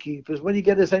your goalkeepers, when you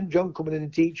get a St. John coming in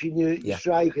and teaching your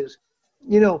strikers,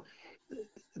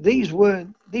 these were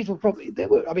probably,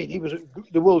 he was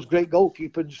the world's great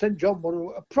goalkeeper, and St. John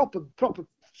was a proper.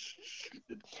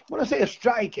 When I say a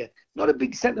striker, not a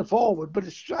big centre forward, but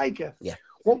a striker. Yeah.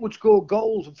 What would score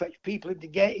goals and fetch people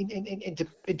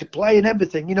into play and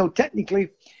everything.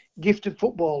 Technically gifted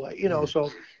footballer. So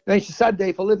it's a sad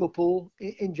day for Liverpool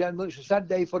in general. It's a sad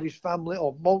day for his family,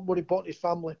 or more important, his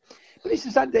family. But it's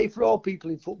a sad day for all people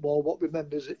in football. What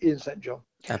remembers Ian St. John.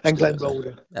 And Glenn Absolutely.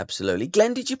 Roden. Absolutely.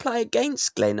 Glenn, did you play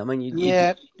against Glenn? I mean,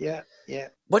 Yeah.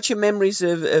 What's your memories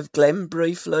of Glenn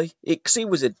briefly? Because he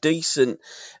was a decent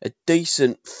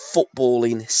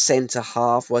footballing centre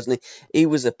half, wasn't he? He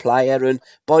was a player, and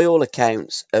by all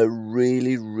accounts, a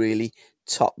really, really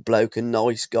top bloke, a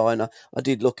nice guy. And I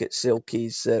did look at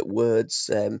Silky's words,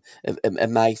 a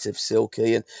mate of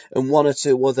Silky, and one or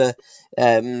two other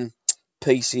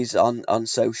pieces on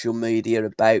social media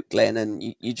about Glenn, and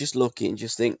you just look at it and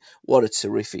just think, what a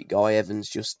terrific guy. Evans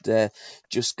just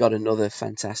got another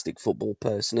fantastic football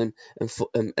person and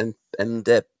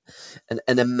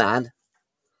a man.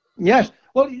 Yes.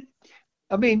 Well,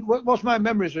 I mean, what's my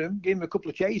memories of him? Gave him a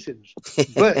couple of chasings,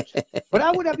 but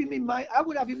I would have him in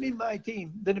my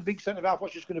team. Then a big centre half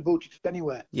was just going to boot it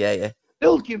anywhere. Yeah.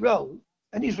 Silky Rowe,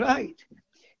 and he's right.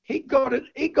 He got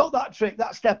that trick,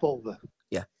 that step over.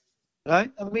 Yeah.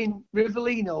 Right. I mean,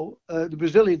 Rivellino, the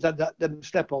Brazilians had them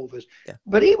step overs, Yeah.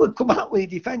 but he would come out with a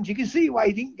defence. You can see why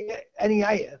he didn't get any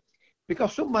higher,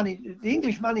 because the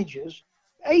English managers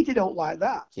hated out like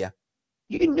that. Yeah.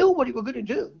 You knew what he was going to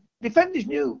do. Defenders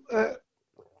knew. I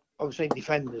was saying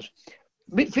defenders.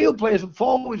 Midfield players and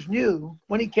forwards knew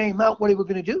when he came out what he was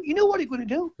going to do. You knew what he was going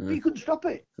to do, but you couldn't stop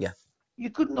it. Yeah.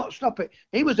 You could not stop it.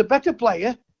 He was a better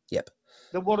player. Yep.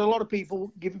 Than what a lot of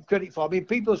people give him credit for. I mean,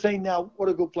 people are saying now, what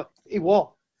a good player. He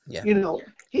was. Yeah. You know,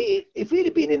 if he'd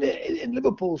have been in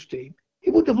Liverpool's team, he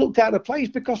would have looked out of place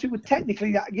because he was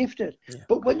technically that gifted. Yeah.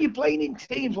 But when you're playing in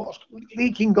teams what's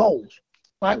leaking goals,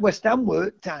 like West Ham were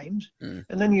at times, and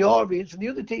then the Orient and the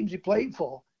other teams he played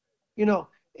for, you know,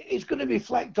 it's going to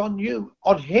reflect on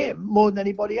him more than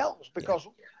anybody else, because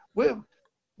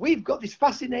we've got this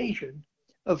fascination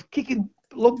of kicking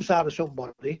lumps out of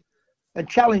somebody and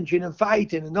challenging and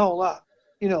fighting and all that,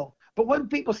 you know. But when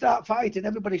people start fighting,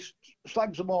 everybody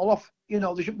slags them all off. You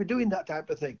know, they shouldn't be doing that type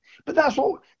of thing. But that's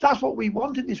what we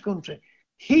want in this country.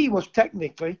 He was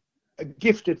technically a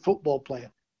gifted football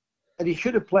player, and he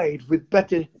should have played with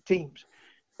better teams.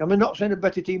 I'm not saying a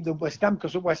better team than West Ham,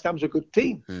 because West Ham's a good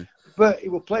team, but he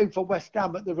was playing for West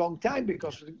Ham at the wrong time,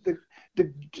 because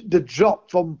the drop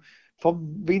from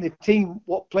being a team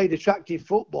what played attractive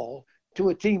football to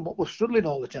a team what was struggling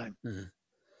all the time.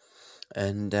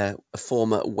 And a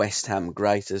former West Ham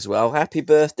great as well. Happy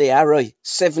birthday, Harry.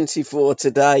 74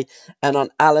 today. And on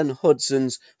Alan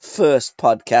Hudson's first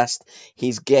podcast,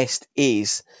 his guest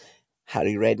is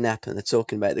Harry Redknapp, and they're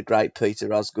talking about the great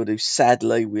Peter Osgood, who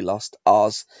sadly we lost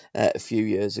Oz a few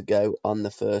years ago on the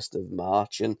 1st of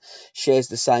March, and shares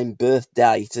the same birth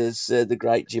date as the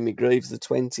great Jimmy Greaves, the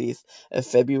 20th of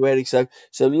February. So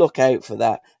look out for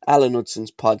that. Alan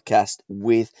Hudson's podcast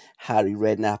with Harry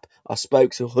Redknapp. I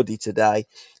spoke to Huddy today,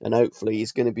 and hopefully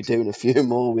he's going to be doing a few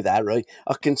more with Harry.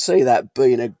 I can see that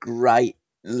being a great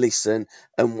listen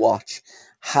and watch.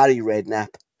 Harry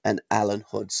Redknapp and Alan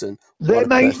Hudson. What a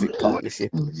perfect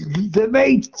partnership. They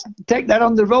may take that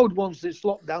on the road once this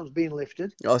lockdown's been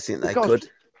lifted. I think they could.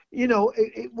 You know,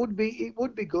 it would be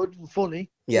good and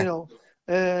funny. Yeah. You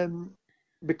know,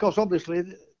 because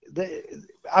obviously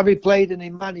Harry played and he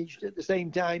managed at the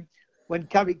same time when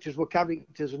characters were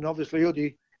characters, and obviously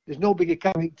Huddy, there's no bigger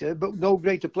character but no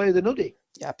greater player than Huddy.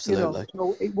 Absolutely. You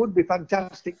know, so it would be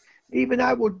fantastic. Even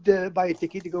I would buy a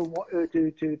ticket to go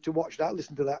to watch that,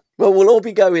 listen to that. Well, we'll all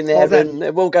be going there, and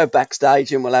we'll go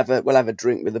backstage, and we'll have a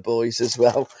drink with the boys as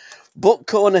well. Book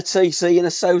Corner TC in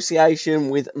association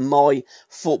with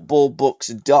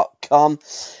myfootballbooks.com.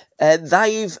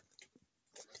 They've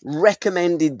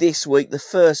recommended this week the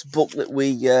first book that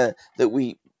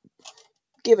we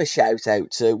give a shout out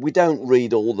to. We don't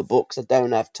read all the books, I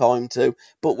don't have time to,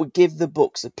 but we give the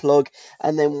books a plug.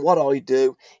 And then what I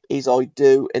do is I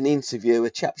do an interview, a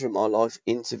chapter of my life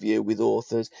interview with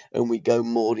authors, and we go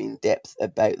more in depth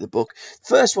about the book.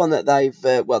 First one that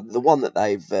the one that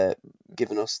they've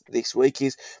given us this week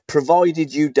is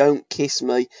Provided You Don't Kiss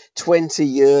Me, 20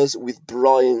 Years with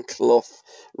Brian Clough,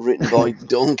 written by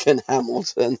Duncan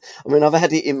Hamilton. I mean, I've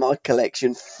had it in my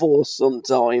collection for some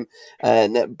time,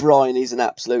 and Brian is an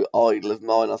absolute idol of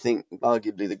mine. I think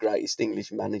arguably the greatest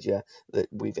English manager that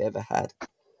we've ever had.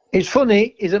 It's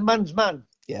funny, he's a man's man.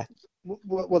 Yeah.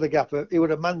 What a gaffer. He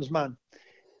was a man's man,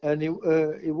 and he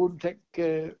wouldn't take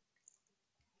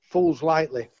fools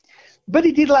lightly. But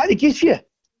he did like to kiss you.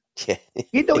 Yeah.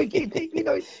 You know,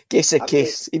 kiss a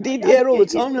kiss. He did, all the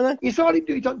time, didn't he? You saw him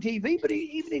do it on TV, but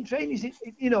even in training,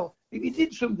 you know, if he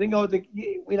did something or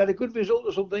we had a good result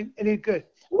or something, and he'd go,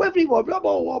 whoever he was, Rob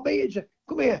or me, he'd say,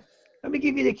 come here, let me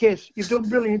give you the kiss. You've done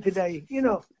brilliant today, you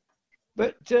know.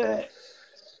 But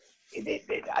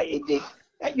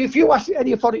if you ask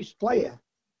any Forest player,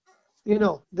 you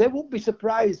know, they won't be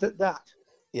surprised at that.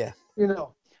 Yeah. You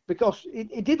know, because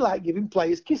he did like giving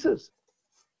players kisses.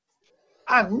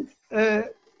 And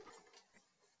the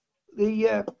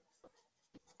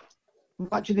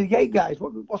match of the gate guys,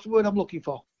 what's the word I'm looking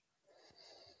for?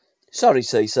 Sorry,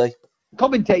 CC.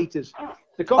 Commentators.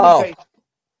 The commentators.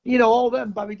 You know, all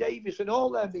them, Barry Davis and all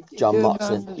them. John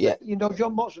Motson, yeah. You know,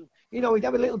 John Motson. You know, he'd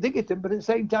have a little dig at him, but at the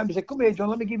same time, he said, come here, John,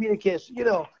 let me give you a kiss. You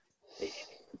know,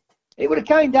 he was a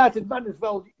kind-hearted man as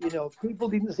well. You know, people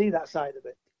didn't see that side of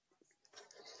it.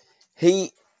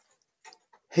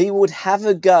 He would have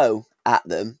a go at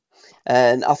them,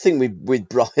 and I think with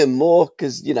Brian Moore,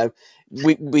 because, you know,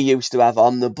 we used to have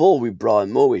On the Ball with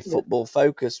Brian Moore, with Football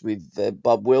Focus, with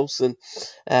Bob Wilson.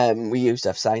 We used to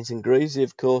have Saints and Greasy,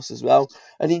 of course, as well.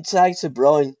 And he'd say to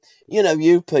Brian, you know,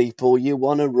 you people, you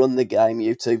want to run the game,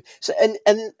 you two. So,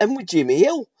 and with Jimmy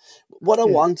Hill, what I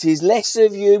want is less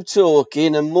of you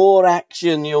talking and more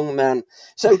action, young man.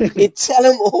 So he'd tell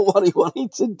them all what he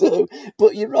wanted to do.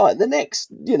 But you're right, the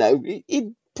next, you know,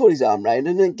 he'd put his arm round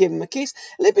and then give him a kiss.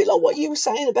 A little bit like what you were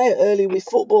saying about earlier with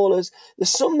footballers. There's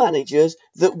some managers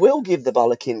that will give the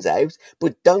bollockins out,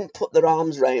 but don't put their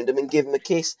arms round them and give them a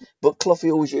kiss. But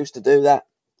Cloughie always used to do that.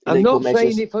 I'm not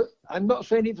saying it for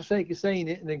sake of saying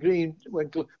it and agreeing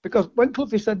because when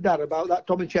Cloughie said that about that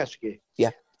Tomaszewski,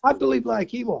 I believe like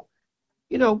he was.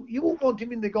 You know, you won't want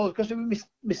him in the goals because there were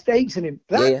mistakes in him.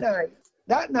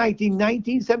 That night in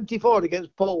 1974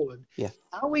 against Poland,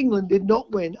 how England did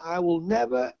not win, I will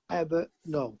never, ever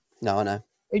know. No, I know.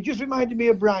 It just reminded me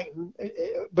of Brighton,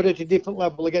 but at a different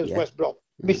level against West Brom.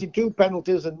 Missing 2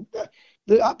 penalties and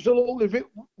they absolutely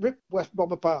ripped West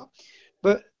Brom apart.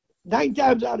 But 9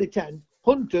 times out of 10,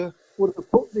 Hunter would have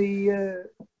put the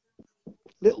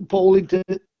little pole into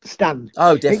the stand.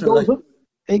 Oh, definitely.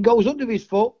 It goes under his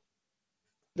foot.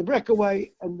 The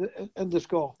breakaway and the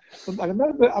score. I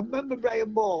remember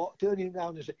Brian Moore turning him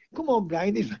down and saying, "Come on,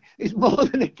 Brian, he's more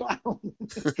than a clown."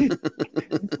 He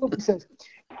says,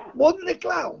 "More than a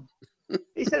clown."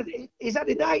 He said he's had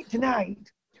a night tonight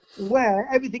where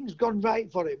everything's gone right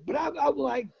for him. But I would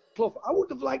like Clough. I would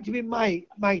have liked him in my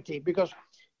team because,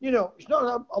 you know, it's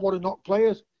not I want to knock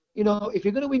players. You know, if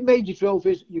you're going to win major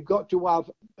trophies, you've got to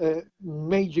have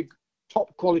major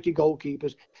top quality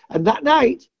goalkeepers. And that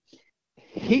night,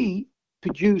 he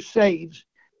produced saves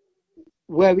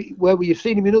where you've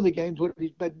seen him in other games where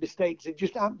he's made mistakes. It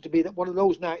just happened to be that one of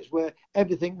those nights where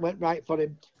everything went right for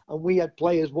him, and we had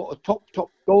players what are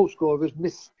top goal scorers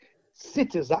miss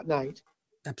sitters that night.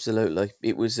 Absolutely.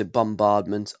 It was a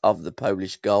bombardment of the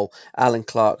Polish goal. Alan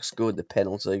Clark scored the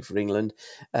penalty for England,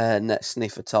 and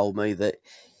Sniffer told me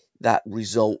that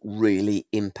result really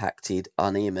impacted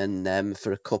on him, and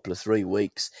for a couple of 3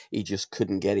 weeks he just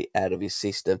couldn't get it out of his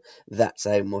system. That's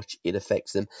how much it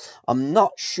affects them. I'm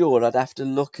not sure, I'd have to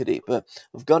look at it, but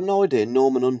I've got an idea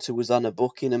Norman Hunter was on a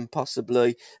booking, and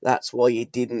possibly that's why he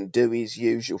didn't do his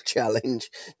usual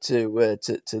challenge to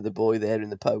the boy there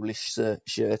in the Polish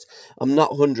shirt. I'm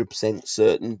not 100%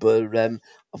 certain, but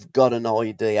I've got an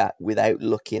idea without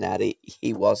looking at it.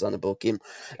 He was on a booking.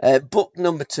 Book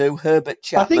number 2, Herbert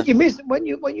Chapman. I think he missed when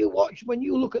you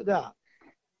look at that.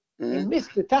 He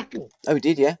missed the tackle. Oh, he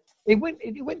did, yeah.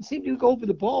 It seemed to go over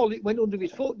the ball. It went under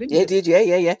his foot, didn't it? Yeah, it did,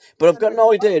 yeah. But I've got an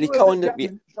idea. He kind of,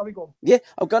 sorry, go on. Yeah,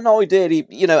 I've got an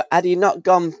idea. Had he not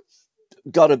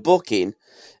got a booking,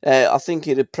 I think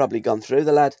he'd have probably gone through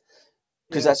the lad.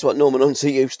 Because that's what Norman Hunter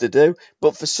used to do.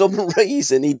 But for some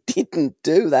reason, he didn't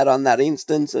do that on that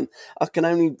instance. And I can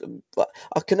only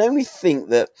think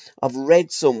that I've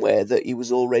read somewhere that he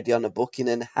was already on a booking,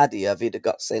 and had he'd have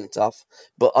got sent off.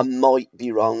 But I might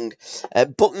be wrong.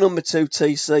 Book number 2,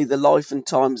 TC, The Life and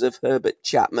Times of Herbert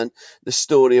Chapman, the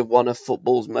story of one of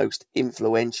football's most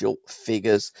influential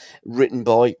figures, written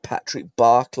by Patrick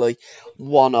Barclay,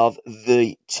 one of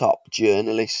the top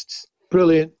journalists.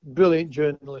 Brilliant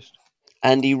journalist.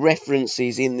 And he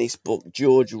references in this book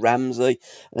George Ramsay,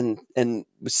 and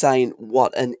was saying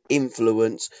what an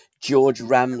influence George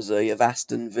Ramsay of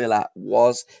Aston Villa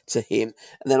was to him.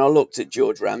 And then I looked at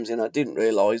George Ramsay and I didn't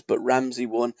realise, but Ramsay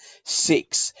won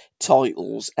 6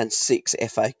 titles and 6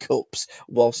 FA Cups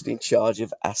whilst in charge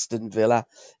of Aston Villa.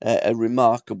 A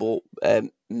remarkable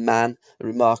man, a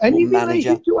remarkable manager. And he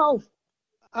related to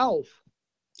Alf?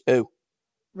 Who?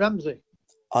 Ramsay.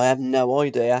 I have no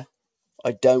idea.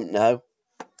 I don't know.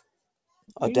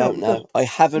 I don't know. I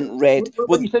haven't read.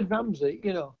 When you said Ramsay,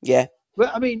 you know. Yeah.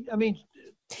 Well, I mean,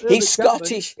 he's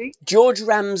Scottish. George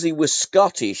Ramsay was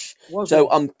Scottish, so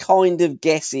I'm kind of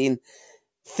guessing,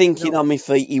 thinking on my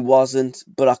feet, he wasn't.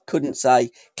 But I couldn't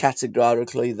say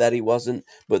categorically that he wasn't.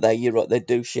 But you're right, they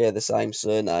do share the same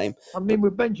surname. I mean,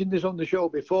 we've mentioned this on the show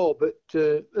before, but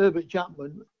Herbert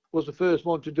Chapman was the first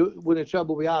one to win a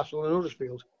treble with Arsenal and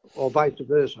Huddersfield, or vice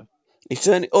versa. He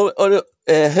certainly,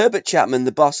 Herbert Chapman,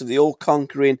 the boss of the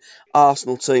all-conquering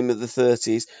Arsenal team of the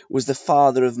 30s, was the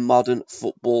father of modern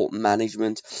football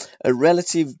management. A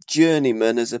relative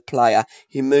journeyman as a player,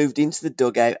 he moved into the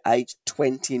dugout aged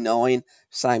 29,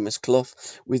 same as Clough,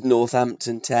 with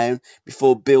Northampton Town,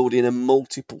 before building a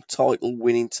multiple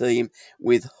title-winning team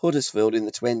with Huddersfield in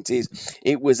the 20s.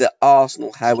 It was at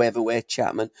Arsenal, however, where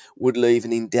Chapman would leave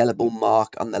an indelible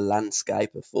mark on the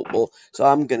landscape of football. So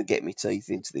I'm going to get my teeth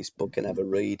into this book and have a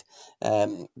read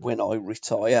when I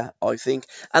retire, I think.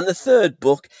 And the third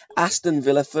book, Aston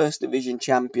Villa First Division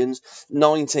Champions,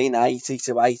 1980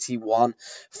 to 81,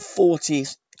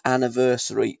 40th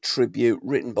anniversary tribute,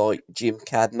 written by Jim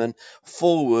Cadman,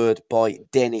 foreword by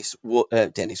Dennis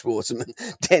Mortimer,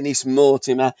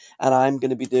 and I'm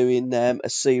going to be doing a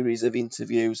series of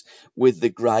interviews with the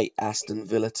great Aston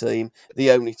Villa team,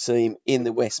 the only team in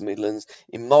the West Midlands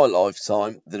in my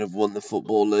lifetime that have won the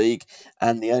Football League,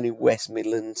 and the only West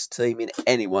Midlands team in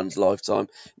anyone's lifetime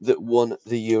that won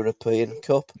the European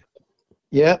Cup.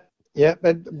 Yeah.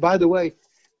 And by the way,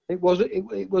 it was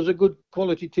a good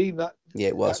quality team.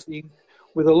 It was. That team,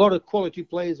 with a lot of quality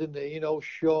players in there.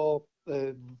 Shaw.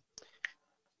 Give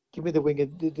me the winger.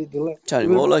 Tony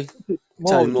Morley.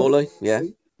 Tony Morley. Yeah.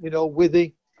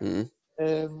 Withy.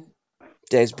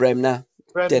 Des Bremner.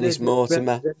 Dennis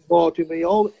Mortimer.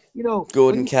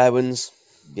 Gordon Cowans.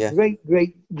 Yeah.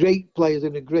 Great players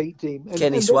in a great team.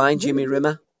 Kenny Swain, Jimmy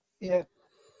Rimmer. Yeah.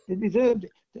 They deserved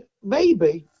it.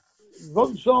 Maybe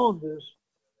Ron Saunders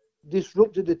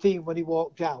disrupted the team when he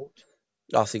walked out.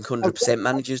 I think 100%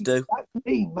 managers do. That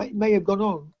team may have gone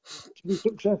on to be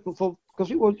successful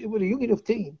because it was a young enough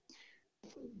team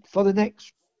for the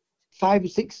next 5 or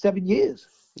 6, 7 years.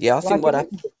 Yeah, I think what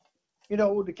happened.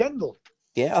 The Kendall.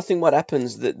 Yeah, I think what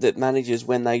happens that managers,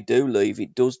 when they do leave,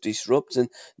 it does disrupt, and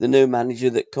the new manager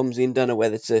that comes in don't know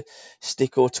whether to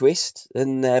stick or twist,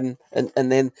 and then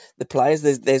the players,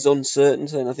 there's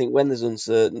uncertainty, and I think when there's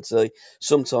uncertainty,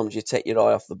 sometimes you take your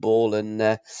eye off the ball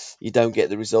and you don't get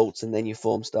the results, and then your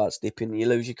form starts dipping, and you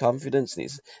lose your confidence, and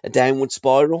it's a downward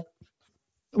spiral.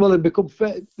 Well, they become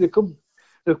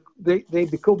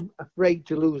afraid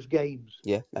to lose games.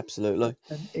 Yeah, absolutely.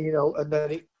 And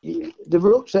then the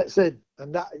rut sets in,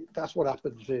 and that's what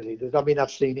happens really. I've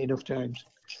seen it enough times.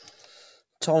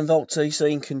 Time Vault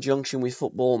TC in conjunction with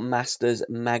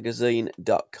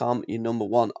footballmastersmagazine.com, your number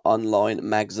one online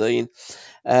magazine.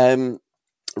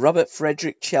 Robert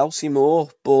Frederick Chelsea Moore,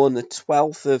 born the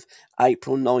 12th of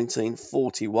April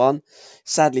 1941,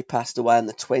 sadly passed away on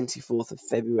the 24th of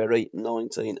February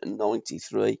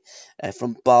 1993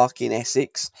 from Barking,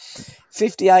 Essex.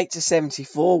 58 to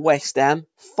 74, West Ham,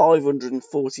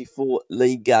 544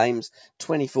 league games,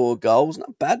 24 goals,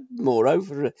 not bad,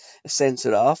 moreover, a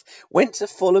centre-half. Went to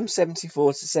Fulham,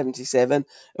 74 to 77,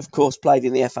 of course played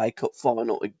in the FA Cup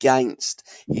final against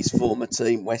his former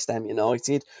team, West Ham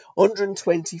United.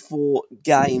 124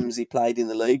 games he played in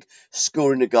the league,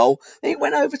 scoring a goal. Then he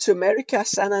went over to America,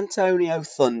 San Antonio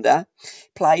Thunder,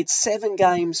 played 7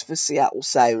 games for Seattle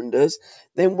Sounders,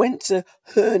 then went to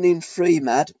Herning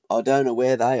Fremad, I don't know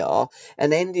where they are,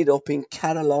 and ended up in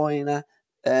Carolina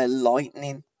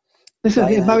Lightning. Listen,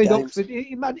 he married Oxford.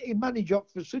 He managed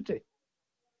Oxford City.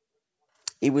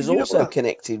 He was also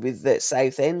connected with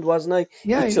Southend, wasn't he?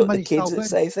 Yeah, he took the kids at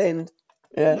Southend.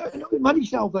 Yeah. No, he managed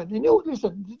Southend.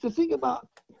 Listen, the thing about,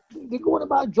 they're going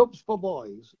about jobs for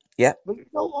boys. Yeah. But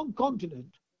on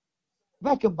continent,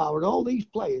 Beckenbauer and all these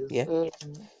players,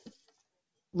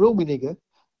 Rummenigge,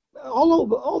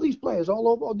 all these players all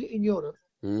over in Europe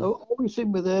are always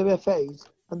in with their FAs,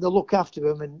 and they look after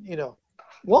them. And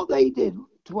what they did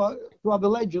to have a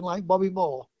legend like Bobby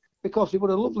Moore, because he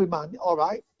was a lovely man. All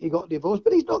right, he got divorced,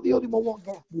 but he's not the only one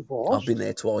who got divorced. I've been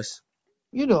there twice.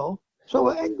 So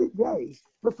at the end of the day,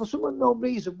 but for some unknown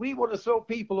reason, we want to throw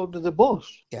people under the bus.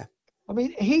 Yeah.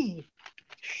 He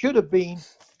should have been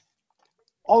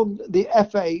on the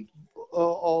FA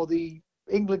or the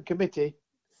England committee,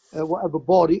 whatever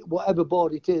board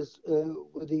it is,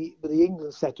 with the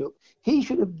England setup. He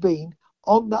should have been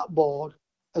on that board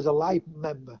as a life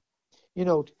member.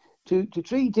 To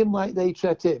treat him like they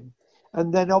treat him,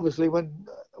 and then obviously when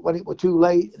it was too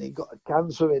late and he got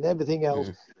cancer and everything else,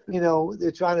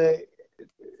 they're trying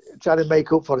to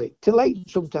make up for it. Too late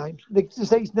sometimes. They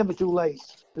say it's never too late,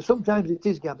 but sometimes it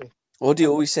is, Gabby. Oddie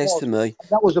always says to me...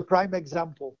 That was a prime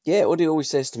example. Yeah, Oddie always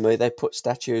says to me, they put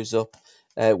statues up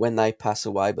when they pass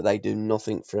away, but they do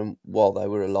nothing for them while they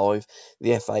were alive.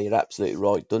 The FA, you're absolutely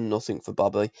right, done nothing for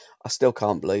Bobby. I still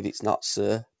can't believe it's not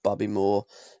Sir Bobby Moore,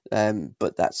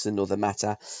 but that's another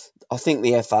matter. I think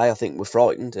the FA, were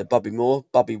frightened of Bobby Moore.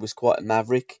 Bobby was quite a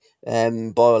maverick.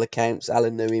 By all accounts,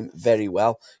 Alan knew him very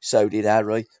well. So did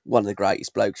Harry. One of the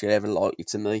greatest blokes you're ever likely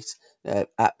to meet.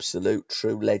 Absolute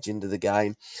true legend of the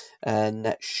game,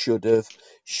 and should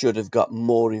have got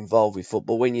more involved with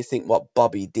football. When you think what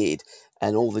Bobby did,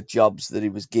 and all the jobs that he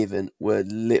was given were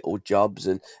little jobs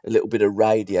and a little bit of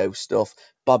radio stuff,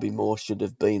 Bobby Moore should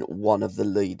have been one of the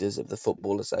leaders of the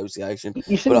Football Association. But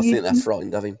I think they're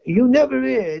frightened of him. You never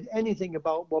heard anything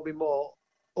about Bobby Moore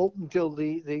up until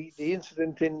the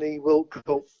incident in the World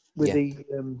Cup with the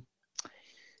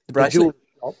bracelet.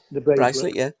 The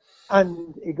bracelet, yeah.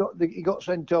 And he got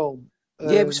sent home.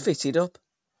 It was fitted up.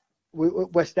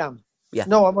 With West Ham. Yeah.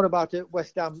 No, I'm on about it.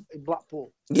 West Ham in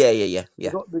Blackpool. Yeah. They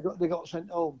got sent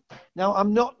home. Now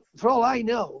I'm not, for all I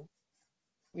know,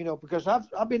 because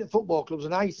I've been at football clubs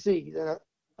and I see that.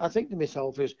 I think to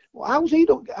myself is, well, how's he?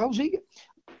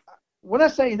 When I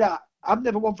say that, I'm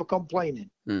never one for complaining.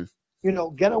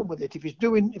 Get on with it. If he's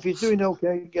doing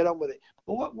okay, get on with it.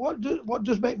 But what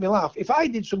does make me laugh? If I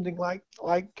did something like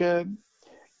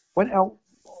went out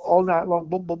all night long,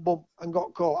 boom, boom, boom, and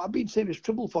got caught, I'd be in serious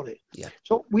trouble for it. Yeah.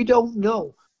 So we don't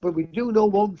know, but we do know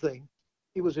one thing: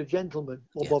 he was a gentleman,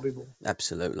 Bobby Moore.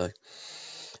 Absolutely.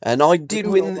 And I did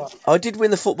win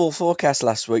the football forecast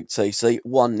last week, TC,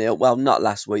 1-0. Well, not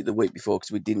last week, the week before,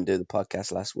 because we didn't do the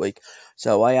podcast last week.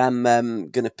 So I am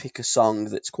going to pick a song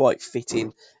that's quite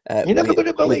fitting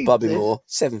with Bobby Moore.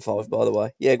 7-5, by the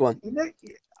way. Yeah, go on.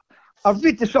 I've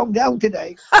written the song down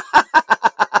today.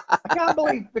 I can't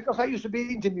believe, because I used to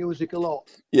be into music a lot.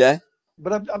 Yeah.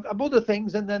 But I've other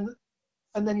things, and then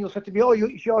you'll say to me, "Oh,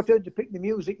 it's your turn to pick the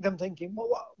music." And I'm thinking,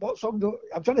 well, what song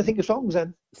I'm trying to think of songs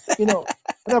then, and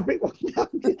I've written one down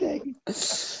today.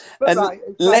 But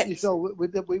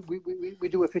we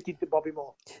do a fitting to Bobby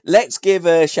Moore. Let's give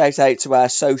a shout out to our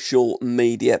social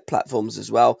media platforms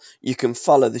as well. You can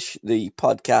follow the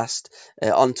podcast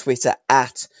on Twitter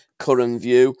at Curran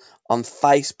View, on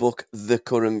Facebook, The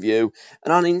Curran View,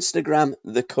 and on Instagram,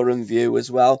 The Curran View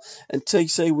as well. And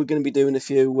TC, we're going to be doing a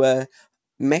few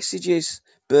messages,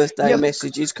 birthday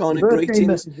messages, kind of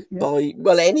greetings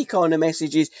any kind of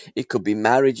messages. It could be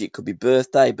marriage, it could be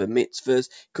birthday, bar mitzvahs,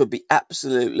 could be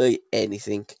absolutely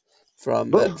anything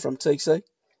from TC.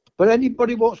 But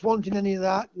anybody what's wanting any of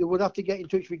that, you would have to get in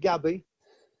touch with Gabby,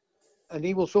 and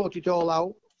he will sort it all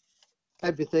out.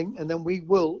 Everything, and then we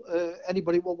will.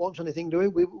 Anybody who wants anything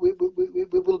doing, we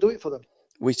will do it for them.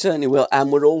 We certainly will,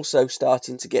 and we're also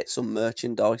starting to get some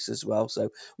merchandise as well.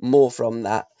 So more from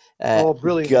that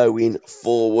going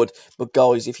forward. But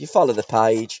guys, if you follow the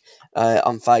page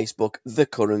on Facebook, The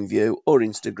Curran View, or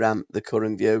Instagram, The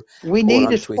Curran View, we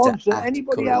need a sponsor.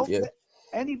 Anybody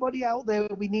out there,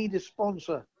 we need a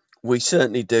sponsor. We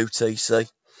certainly do, TC.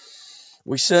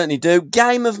 We certainly do.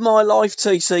 Game of My Life,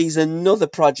 TC, is another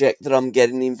project that I'm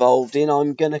getting involved in.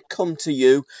 I'm going to come to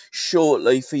you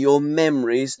shortly for your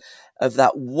memories of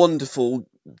that wonderful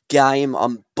game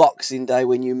on Boxing Day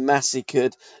when you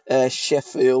massacred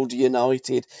Sheffield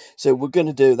United. So we're going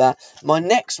to do that. My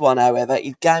next one, however,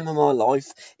 is Game of My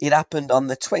Life. It happened on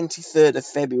the 23rd of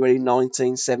February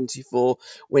 1974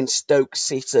 when Stoke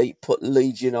City put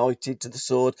Leeds United to the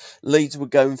sword. Leeds were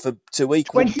going to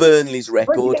equal Burnley's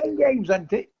record. 29 games,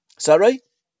 isn't it? Sorry?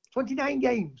 29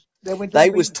 games. They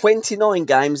was 29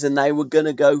 games, and they were going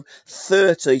to go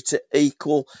 30 to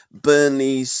equal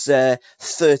Burnley's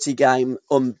 30-game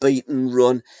unbeaten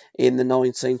run in the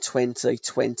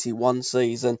 1920-21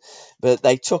 season. But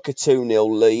they took a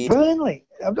 2-0 lead. Burnley.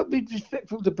 I'm not being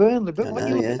disrespectful to Burnley, but when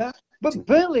you look at that. But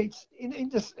Burnley, in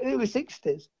the early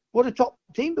 60s, what a top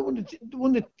team that won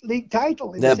the league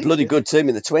title. They're a bloody good team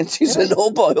in the 20s and all,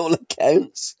 by all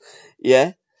accounts.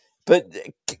 Yeah. But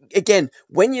again,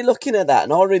 when you're looking at that,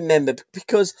 and I remember,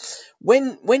 because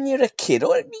when you're a kid,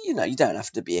 or you don't have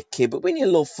to be a kid, but when you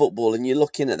love football and you're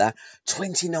looking at that,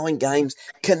 29 games,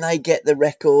 can they get the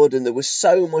record? And there was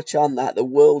so much on that. The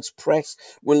world's press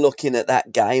were looking at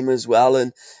that game as well,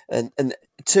 and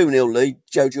 2-0 lead.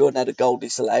 Joe Jordan had a goal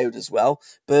disallowed as well,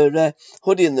 but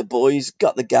Huddy and the boys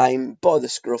got the game by the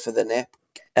scruff of the neck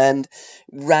and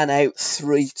ran out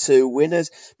 3-2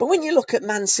 winners. But when you look at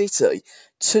Man City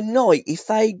tonight, if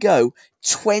they go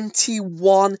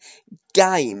 21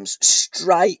 games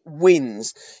straight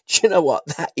wins, do you know what?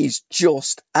 That is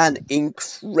just an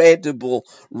incredible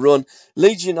run.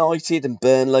 Leeds United and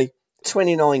Burnley,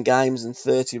 29 games and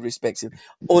 30 respectively,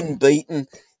 unbeaten.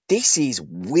 This is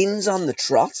wins on the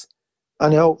trot. I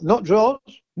know, not draws.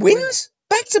 Wins?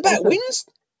 Back-to-back Listen, wins.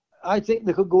 I think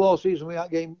they could go all season without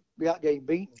getting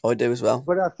beaten. I do as well.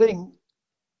 But I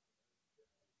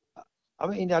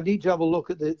need to have a look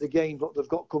at the games what they've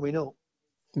got coming up.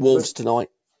 Wolves tonight.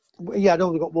 Yeah, I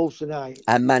know they've got Wolves tonight.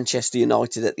 And Manchester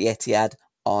United at the Etihad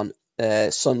on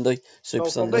Sunday, Super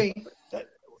Sunday. For me,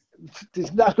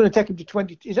 that's going to take them to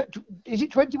 20. Is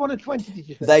it 21 or 20, did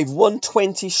you say? They've won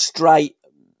 20 straight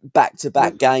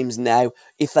back-to-back games now.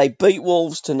 If they beat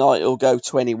Wolves tonight, it'll go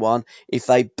 21. If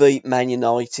they beat Man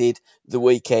United the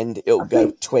weekend, it'll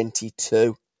go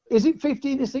 22. Is it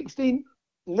 15 or 16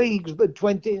 leagues, but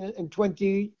 20 and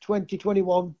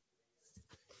 21?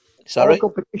 Sorry? All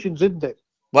competitions, isn't it?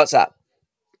 What's that?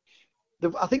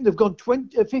 I think they've gone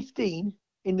 15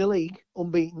 in the league,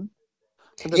 unbeaten.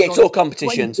 Yeah, it's all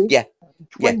competitions. 20, yeah.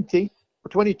 20, or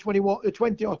 20, 21,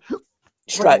 20 or...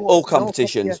 Straight, all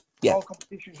competitions. All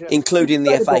competitions, yeah. Including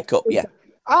the FA Cup, yeah.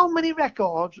 How many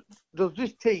records does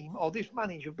this team or this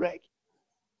manager break?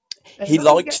 He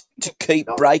likes to keep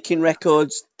breaking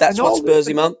records. That's what spurs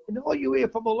him on. And all you hear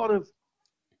from a lot of...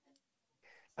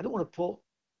 I don't want to put...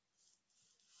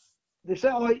 They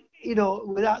say,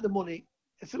 without the money,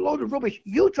 it's a load of rubbish.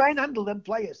 You try and handle them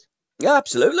players. Yeah,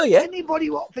 absolutely, yeah. Anybody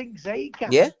what thinks they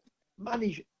can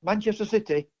manage Manchester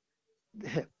City,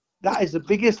 that is the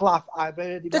biggest laugh I've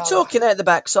heard. They're talking out the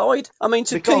backside. I mean,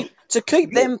 to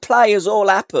keep them players all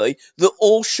happy that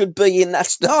all should be in that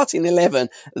starting 11,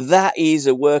 that is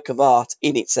a work of art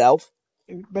in itself.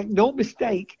 Make no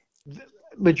mistake, the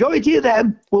majority of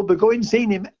them will be going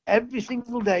seeing him every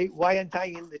single day. Why aren't I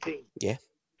in the team? Yeah.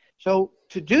 So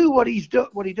to do what he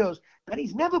does, and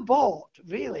he's never bought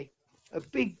really a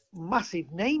big,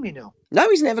 massive name, No,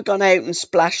 he's never gone out and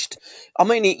splashed. I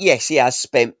mean, yes, he has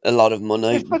spent a lot of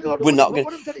money. We're not going,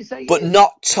 but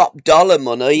not top dollar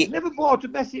money. He's never bought a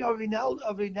Messi or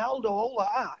Ronaldo, all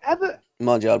that ever.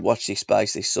 Mind you, I'd watch this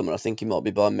space this summer. I think he might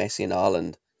be buying Messi and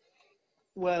Haaland.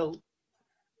 Well,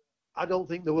 I don't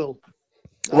think they will.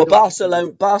 Well,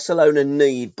 Barcelona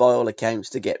need, by all accounts,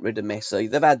 to get rid of Messi.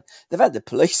 They've had the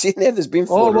police in there. There's been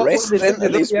 4 arrests this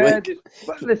week.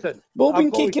 But listen, ball been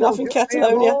kicking off in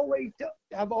Catalonia.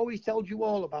 I've always told you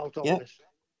all about all this.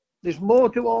 There's more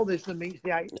to all this than meets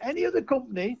the eye. Any other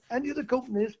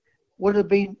companies would have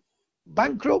been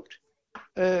bankrupt,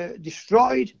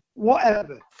 destroyed,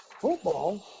 whatever.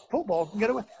 Football can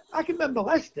get away. I can remember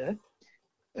Leicester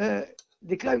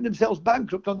declaring themselves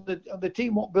bankrupt on the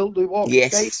team what built the Walker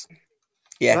State.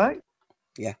 Yeah. Right?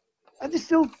 Yeah. And they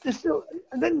still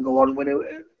and then go on and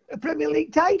win a Premier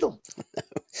League title.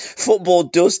 Football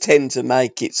does tend to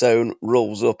make its own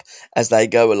rules up as they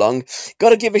go along.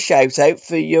 Got to give a shout out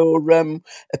for your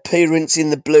appearance in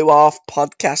the Blue Half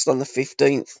podcast on the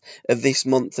 15th of this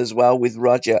month as well with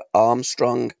Roger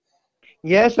Armstrong.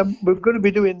 Yes, we're going to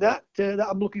be doing that. That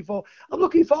I'm looking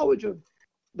forward to.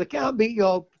 They can't beat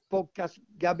your podcast,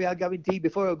 Gabby, I guarantee,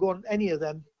 before I go on any of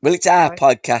them. Well, it's our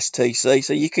podcast, TC,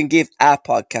 so you can give our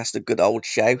podcast a good old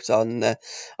shout on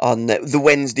the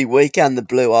Wednesday week and the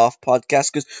Blue Half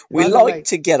podcast, because we like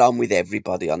to get on with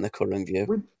everybody on the Curran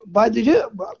View. I do,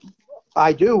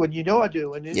 and I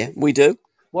do. And yeah, we do.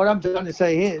 What I'm trying to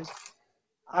say is,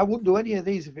 I wouldn't do any of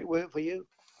these if it weren't for you.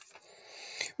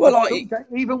 Well,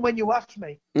 even when you ask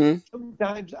me,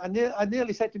 sometimes I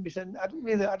nearly said to myself, I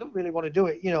don't really want to do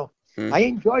it. I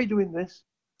enjoy doing this.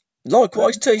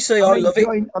 Likewise, TC, I love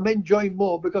it. I'm enjoying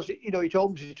more because it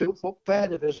opens it up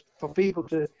fair of us for people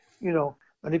to,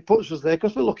 and it puts us there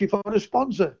because we're looking for a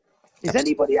sponsor. Is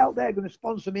anybody out there going to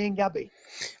sponsor me and Gabby?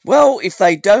 Well, if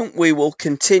they don't, we will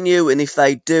continue, and if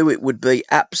they do, it would be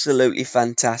absolutely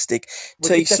fantastic. We'll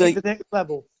take it to the next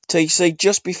level. TC,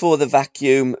 just before the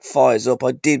vacuum fires up,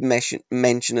 I did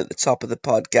mention at the top of the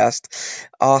podcast,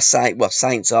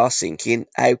 Saints are sinking.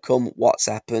 How come? What's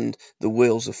happened? The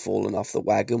wheels have fallen off the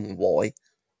wagon. Why?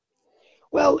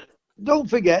 Well, don't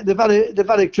forget they've had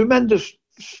a tremendous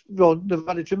run. They've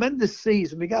had a tremendous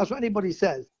season. Regardless what anybody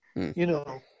says, they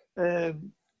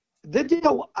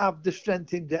don't have the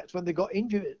strength in depth when they got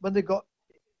injured.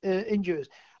 Injuries.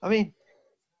 I mean.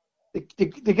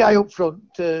 The guy up front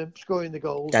scoring the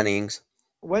goals, Danny Ings.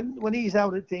 When he's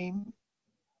out of team,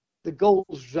 the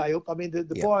goals dry up. I mean, the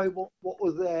boy what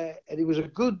was there, and he was a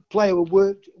good player,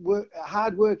 a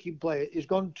hard working player. Has he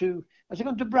gone to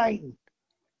Brighton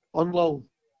on loan?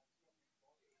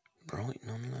 Brighton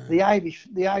on loan. The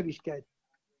Irish kid,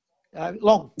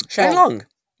 Long. Shane Long.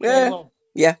 Yeah. Long.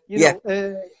 Yeah.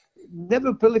 Never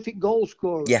a prolific goal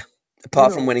scorer. Yeah.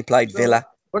 Apart from when he played Villa.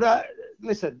 But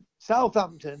listen,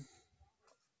 Southampton.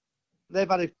 they've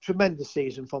had a tremendous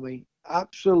season for me.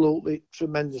 Absolutely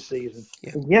tremendous season.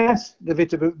 Yeah. And yes, they've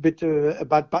hit a bit of a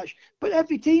bad patch, but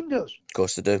every team does. Of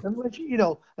course they do. Unless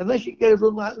you get a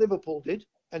run like Liverpool did,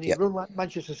 and you Yep. run like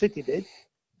Manchester City did,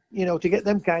 to get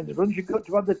them kind of runs, you've got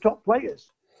to have the top players.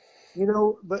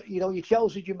 But your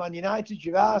Chelsea, your Man United,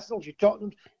 your Arsenal, your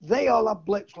Tottenham, they all have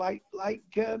blips like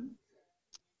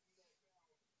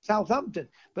Southampton.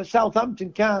 But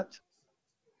Southampton can't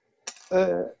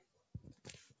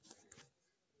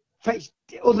fetch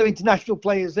other international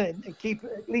players in and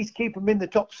at least keep them in the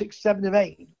top 6, 7, and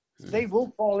 8. They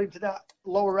will fall into that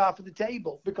lower half of the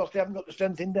table because they haven't got the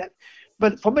strength in depth.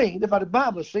 But for me, they've had a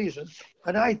marvellous season,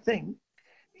 and I think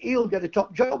he'll get a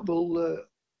top job, will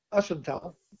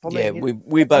Hassantal. Yeah,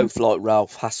 we both like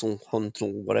Ralph Hasenhunt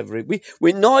or whatever.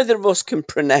 We neither of us can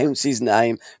pronounce his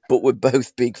name, but we're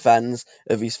both big fans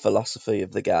of his philosophy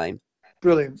of the game.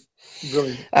 Brilliant.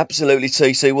 Absolutely,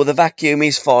 TC. Well, the vacuum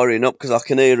is firing up because I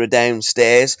can hear her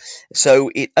downstairs. So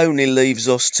it only leaves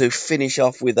us to finish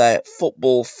off with a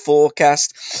football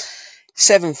forecast.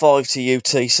 7-5 to you,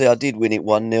 TC. I did win it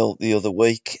 1-0 the other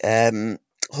week.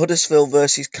 Huddersfield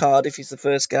versus Cardiff is the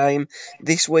first game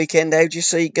this weekend. How do you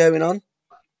see it going on?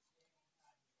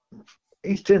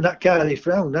 He's turned that Cardiff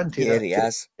round, hasn't he? Yeah, he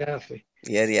has. Cardiff.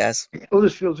 Yeah, he has.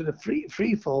 Huddersfield's in a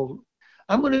free fall.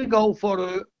 I'm going to go for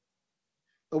a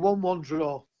 1-1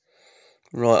 draw.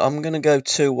 Right, I'm going to go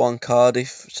 2-1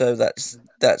 Cardiff. So that's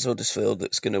Huddersfield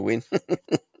that's going to win.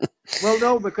 Well,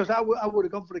 no, because I would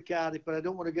have gone for the Cardiff, but I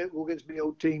don't want to go against my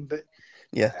old team. But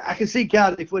yeah, I can see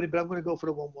Cardiff winning, but I'm going to go for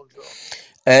a 1-1 draw.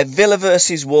 Villa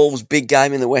versus Wolves, big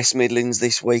game in the West Midlands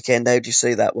this weekend. How do you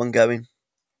see that one going?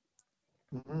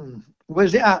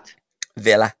 Where's it at?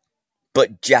 Villa,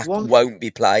 but Jack won't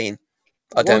be playing.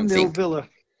 I don't think.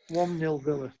 1-0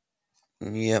 Villa.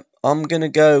 Yep, I'm gonna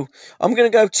go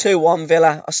 2-1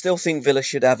 Villa. I still think Villa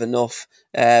should have enough.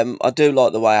 I do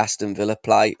like the way Aston Villa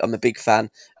play. I'm a big fan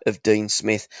of Dean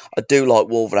Smith. I do like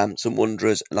Wolverhampton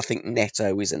Wanderers, and I think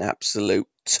Neto is an absolute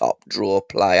top draw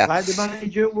player. I like the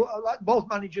manager. I like both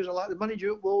managers. I like the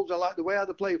manager at Wolves. I like the way how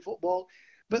they play football.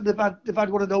 But they've had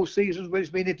one of those seasons where it's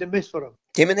been hit and miss for them.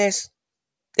 Jimenez.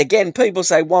 Again, people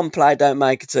say one player don't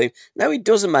make a team. No, he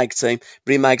doesn't make a team,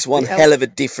 but he makes one hell of a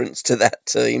difference to that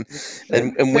team.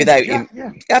 And without him,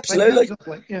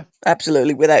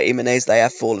 absolutely, without Jimenez, they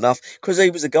have fallen off because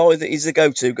he was a guy that is the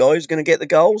go-to guy who's going to get the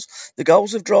goals. The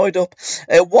goals have dried up.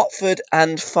 Watford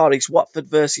and Forest. Watford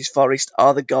versus Forest.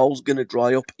 Are the goals going to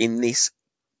dry up in this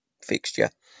fixture?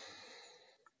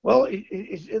 Well,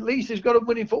 at least he's got him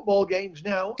winning football games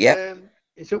now. Yeah.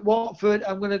 It's at Watford.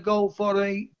 I'm going to go for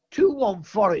a 2-1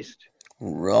 Forest.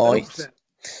 Right.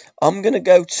 I'm going to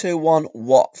go 2-1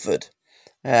 Watford.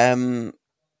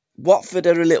 Watford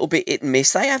are a little bit hit and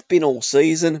miss. They have been all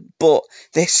season, but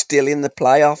they're still in the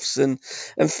playoffs.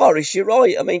 And Forest, you're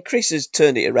right. I mean, Chris has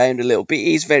turned it around a little bit.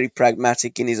 He's very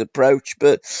pragmatic in his approach,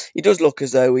 but he does look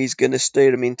as though he's going to steer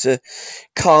them into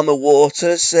calmer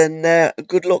waters. And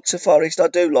good luck to Forest. I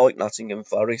do like Nottingham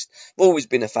Forest. I've always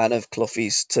been a fan of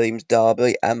Cloughey's teams,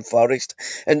 Derby and Forest.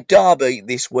 And Derby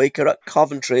this week are at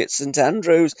Coventry at St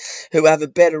Andrews, who have a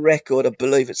better record, I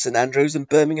believe, at St Andrews than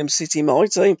Birmingham City, my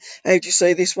team. How do you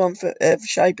see this one for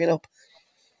shaping up?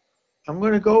 I'm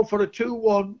going to go for a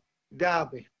 2-1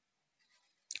 Derby.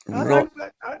 Right.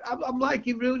 I'm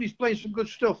liking Rooney's playing some good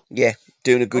stuff. Yeah,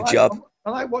 doing a good job.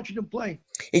 I like watching him play.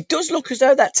 It does look as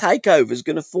though that takeover is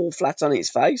going to fall flat on its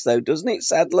face, though, doesn't it?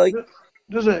 Sadly.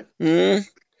 Does it?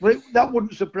 Well, that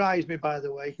wouldn't surprise me, by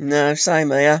the way. No,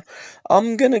 same here.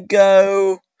 I'm going to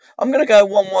go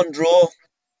 1-1 draw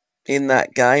in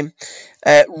that game.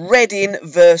 Reading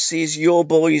versus your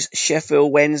boys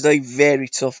Sheffield Wednesday. Very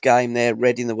tough game there,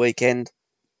 Reading the weekend.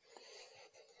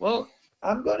 Well,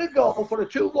 I'm going to go for a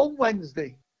 2-1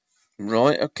 Wednesday.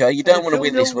 Right, okay. You don't want to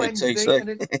win this week, TC.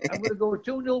 I'm going to go a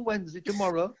 2-0 Wednesday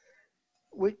tomorrow,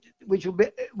 which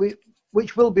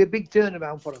will be a big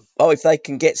turnaround for them. Oh, if they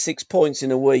can get 6 points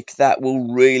in a week, that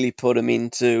will really put them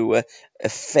into a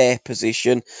fair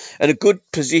position and a good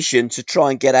position to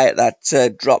try and get out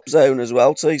that drop zone as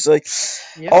well,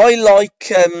 TC. Yep. I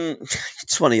like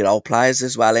it's one of your old players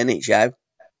as well, isn't it, Joe?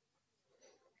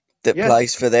 That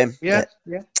plays for them. Yeah.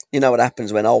 You know what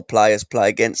happens when old players play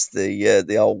against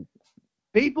the old.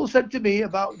 People said to me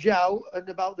about Joe and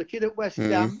about the kid at West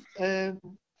Ham.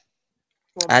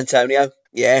 Antonio.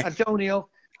 Yeah. Antonio.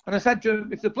 And I said to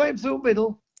him, if they're playing through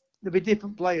middle, there'll be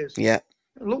different players. Yeah.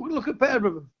 Look at pair of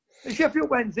them. The Sheffield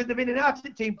Wednesday, they've been an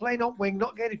artistic team playing on wing,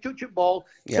 not getting a touch at ball.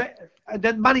 Yeah. And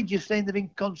then managers saying they've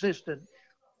been consistent.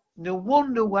 No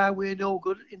wonder why we're no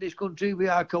good in this country. We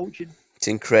are coaching. It's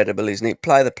incredible, isn't it?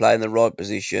 Play the play in the right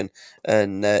position,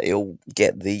 and he'll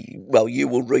get you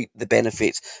will reap the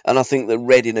benefits. And I think that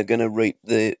Reading are going to reap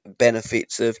the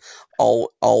benefits of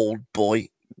old boy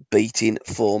beating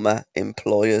former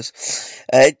employers.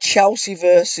 Chelsea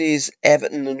versus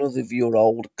Everton, another of your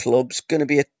old clubs. Going to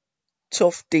be a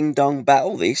tough ding-dong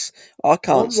battle, this. I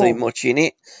can't see much in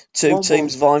it. Two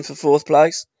teams vying for fourth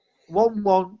place.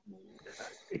 1-1.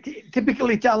 Typical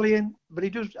Italian, but he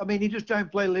does try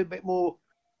and play a little bit more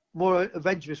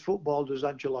adventurous football, does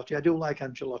Ancelotti. I do like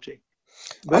Ancelotti.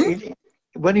 But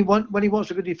when he wants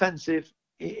to go defensive,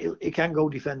 he can go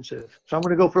defensive. So I'm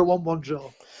going to go for a 1-1 draw.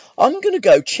 I'm going to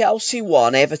go Chelsea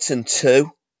 1, Everton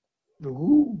 2.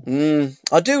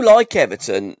 I do like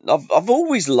Everton. I've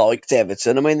always liked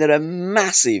Everton. I mean, they're a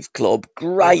massive club,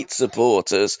 great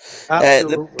supporters,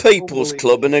 the people's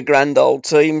club, and a grand old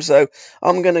team. So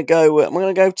I'm going to go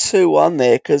 2-1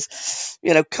 there because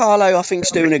Carlo I think is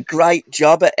doing a great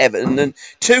job at Everton, and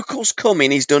Tuchel's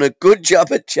coming. He's done a good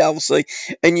job at Chelsea,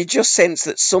 and you just sense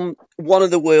that one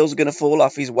of the wheels are going to fall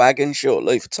off his wagon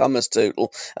shortly for Thomas Tuchel,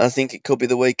 and I think it could be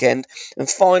the weekend. And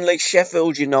finally,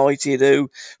 Sheffield United, who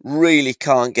really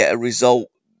can't get a result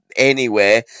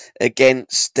anywhere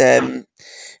against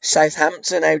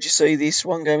Southampton. How do you see this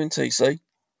one going, TC?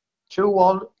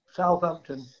 2-1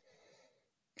 Southampton.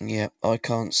 Yeah, I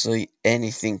can't see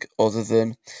anything other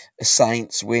than a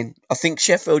Saints win. I think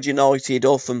Sheffield United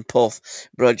off and puff,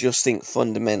 but I just think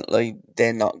fundamentally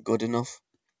they're not good enough.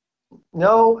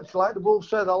 No, it's like the Wolves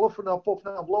said, I'll off and I'll puff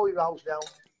and I'll blow your house down.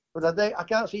 But I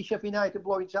can't see Sheffield United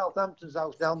blowing Southampton's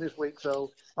house down this week,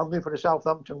 so I'm going for the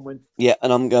Southampton win. Yeah,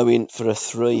 and I'm going for a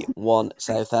 3-1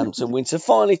 Southampton win. So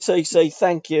finally, TC,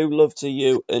 thank you, love to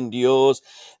you and yours.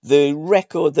 The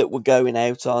record that we're going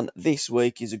out on this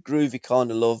week is A Groovy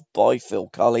Kind of Love by Phil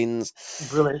Collins.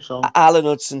 Brilliant song. Alan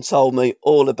Hudson told me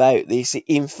all about this.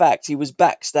 In fact, he was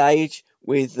backstage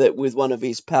with one of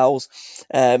his pals.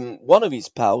 One of his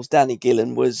pals, Danny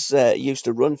Gillan, was used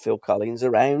to run Phil Collins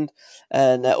around,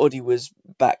 and Uddy was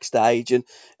backstage, and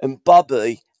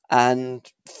Bobby and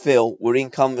Phil were in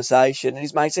conversation, and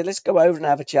his mate said, let's go over and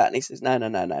have a chat, and he says,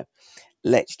 no,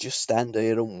 let's just stand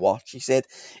here and watch. He said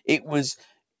it was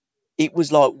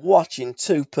like watching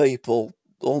two people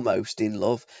almost in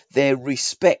love. Their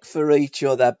respect for each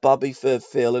other, Bobby for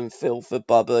Phil and Phil for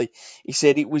Bobby. He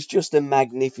said it was just a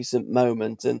magnificent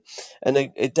moment. And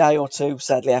a day or two,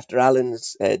 sadly, after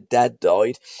Alan's dad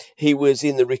died, he was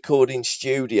in the recording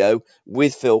studio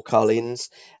with Phil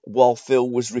Collins while Phil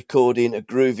was recording A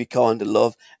Groovy Kind of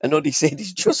Love. And Uddy said,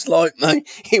 he's just like me.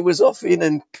 He was off in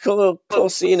and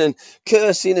cussing and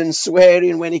cursing and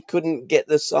swearing when he couldn't get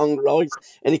the song right.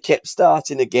 And he kept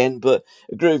starting again. But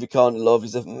A Groovy Kind of Love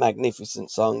is a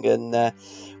magnificent song. And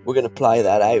we're going to play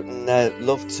that out. And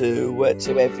love to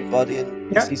everybody.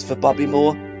 And this is for Bobby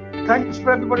Moore. Thanks for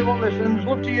everybody who listens.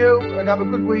 Love to you and have a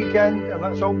good weekend. And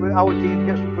let's hope that our team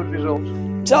gets some good results.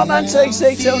 Tom and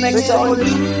TC, till next time.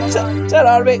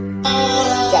 Ta-ra, mate.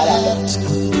 Ta-ra.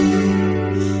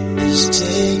 Just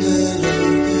take a look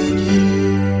at you.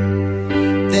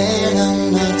 Then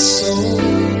I'm not so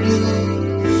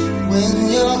blue. When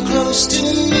you're close to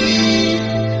me,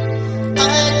 I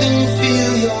can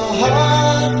feel your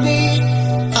heartbeat.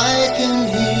 I can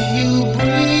hear you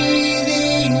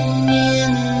breathing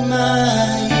in my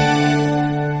ear.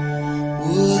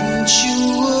 Wouldn't you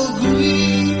agree?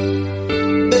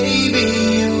 Baby,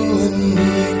 you and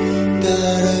me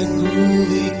got a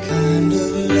groovy kind of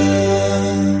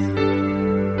love.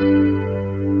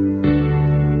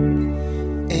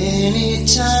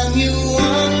 Anytime you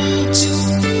want to,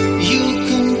 you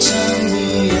can turn me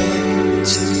on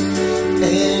to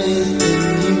anything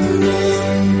you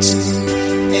want to,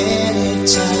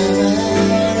 anytime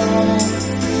at all.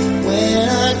 When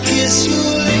I kiss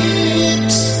your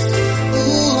lips,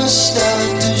 ooh, I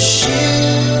start to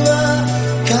shiver.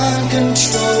 Can't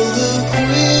control the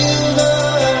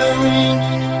quivering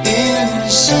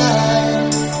inside.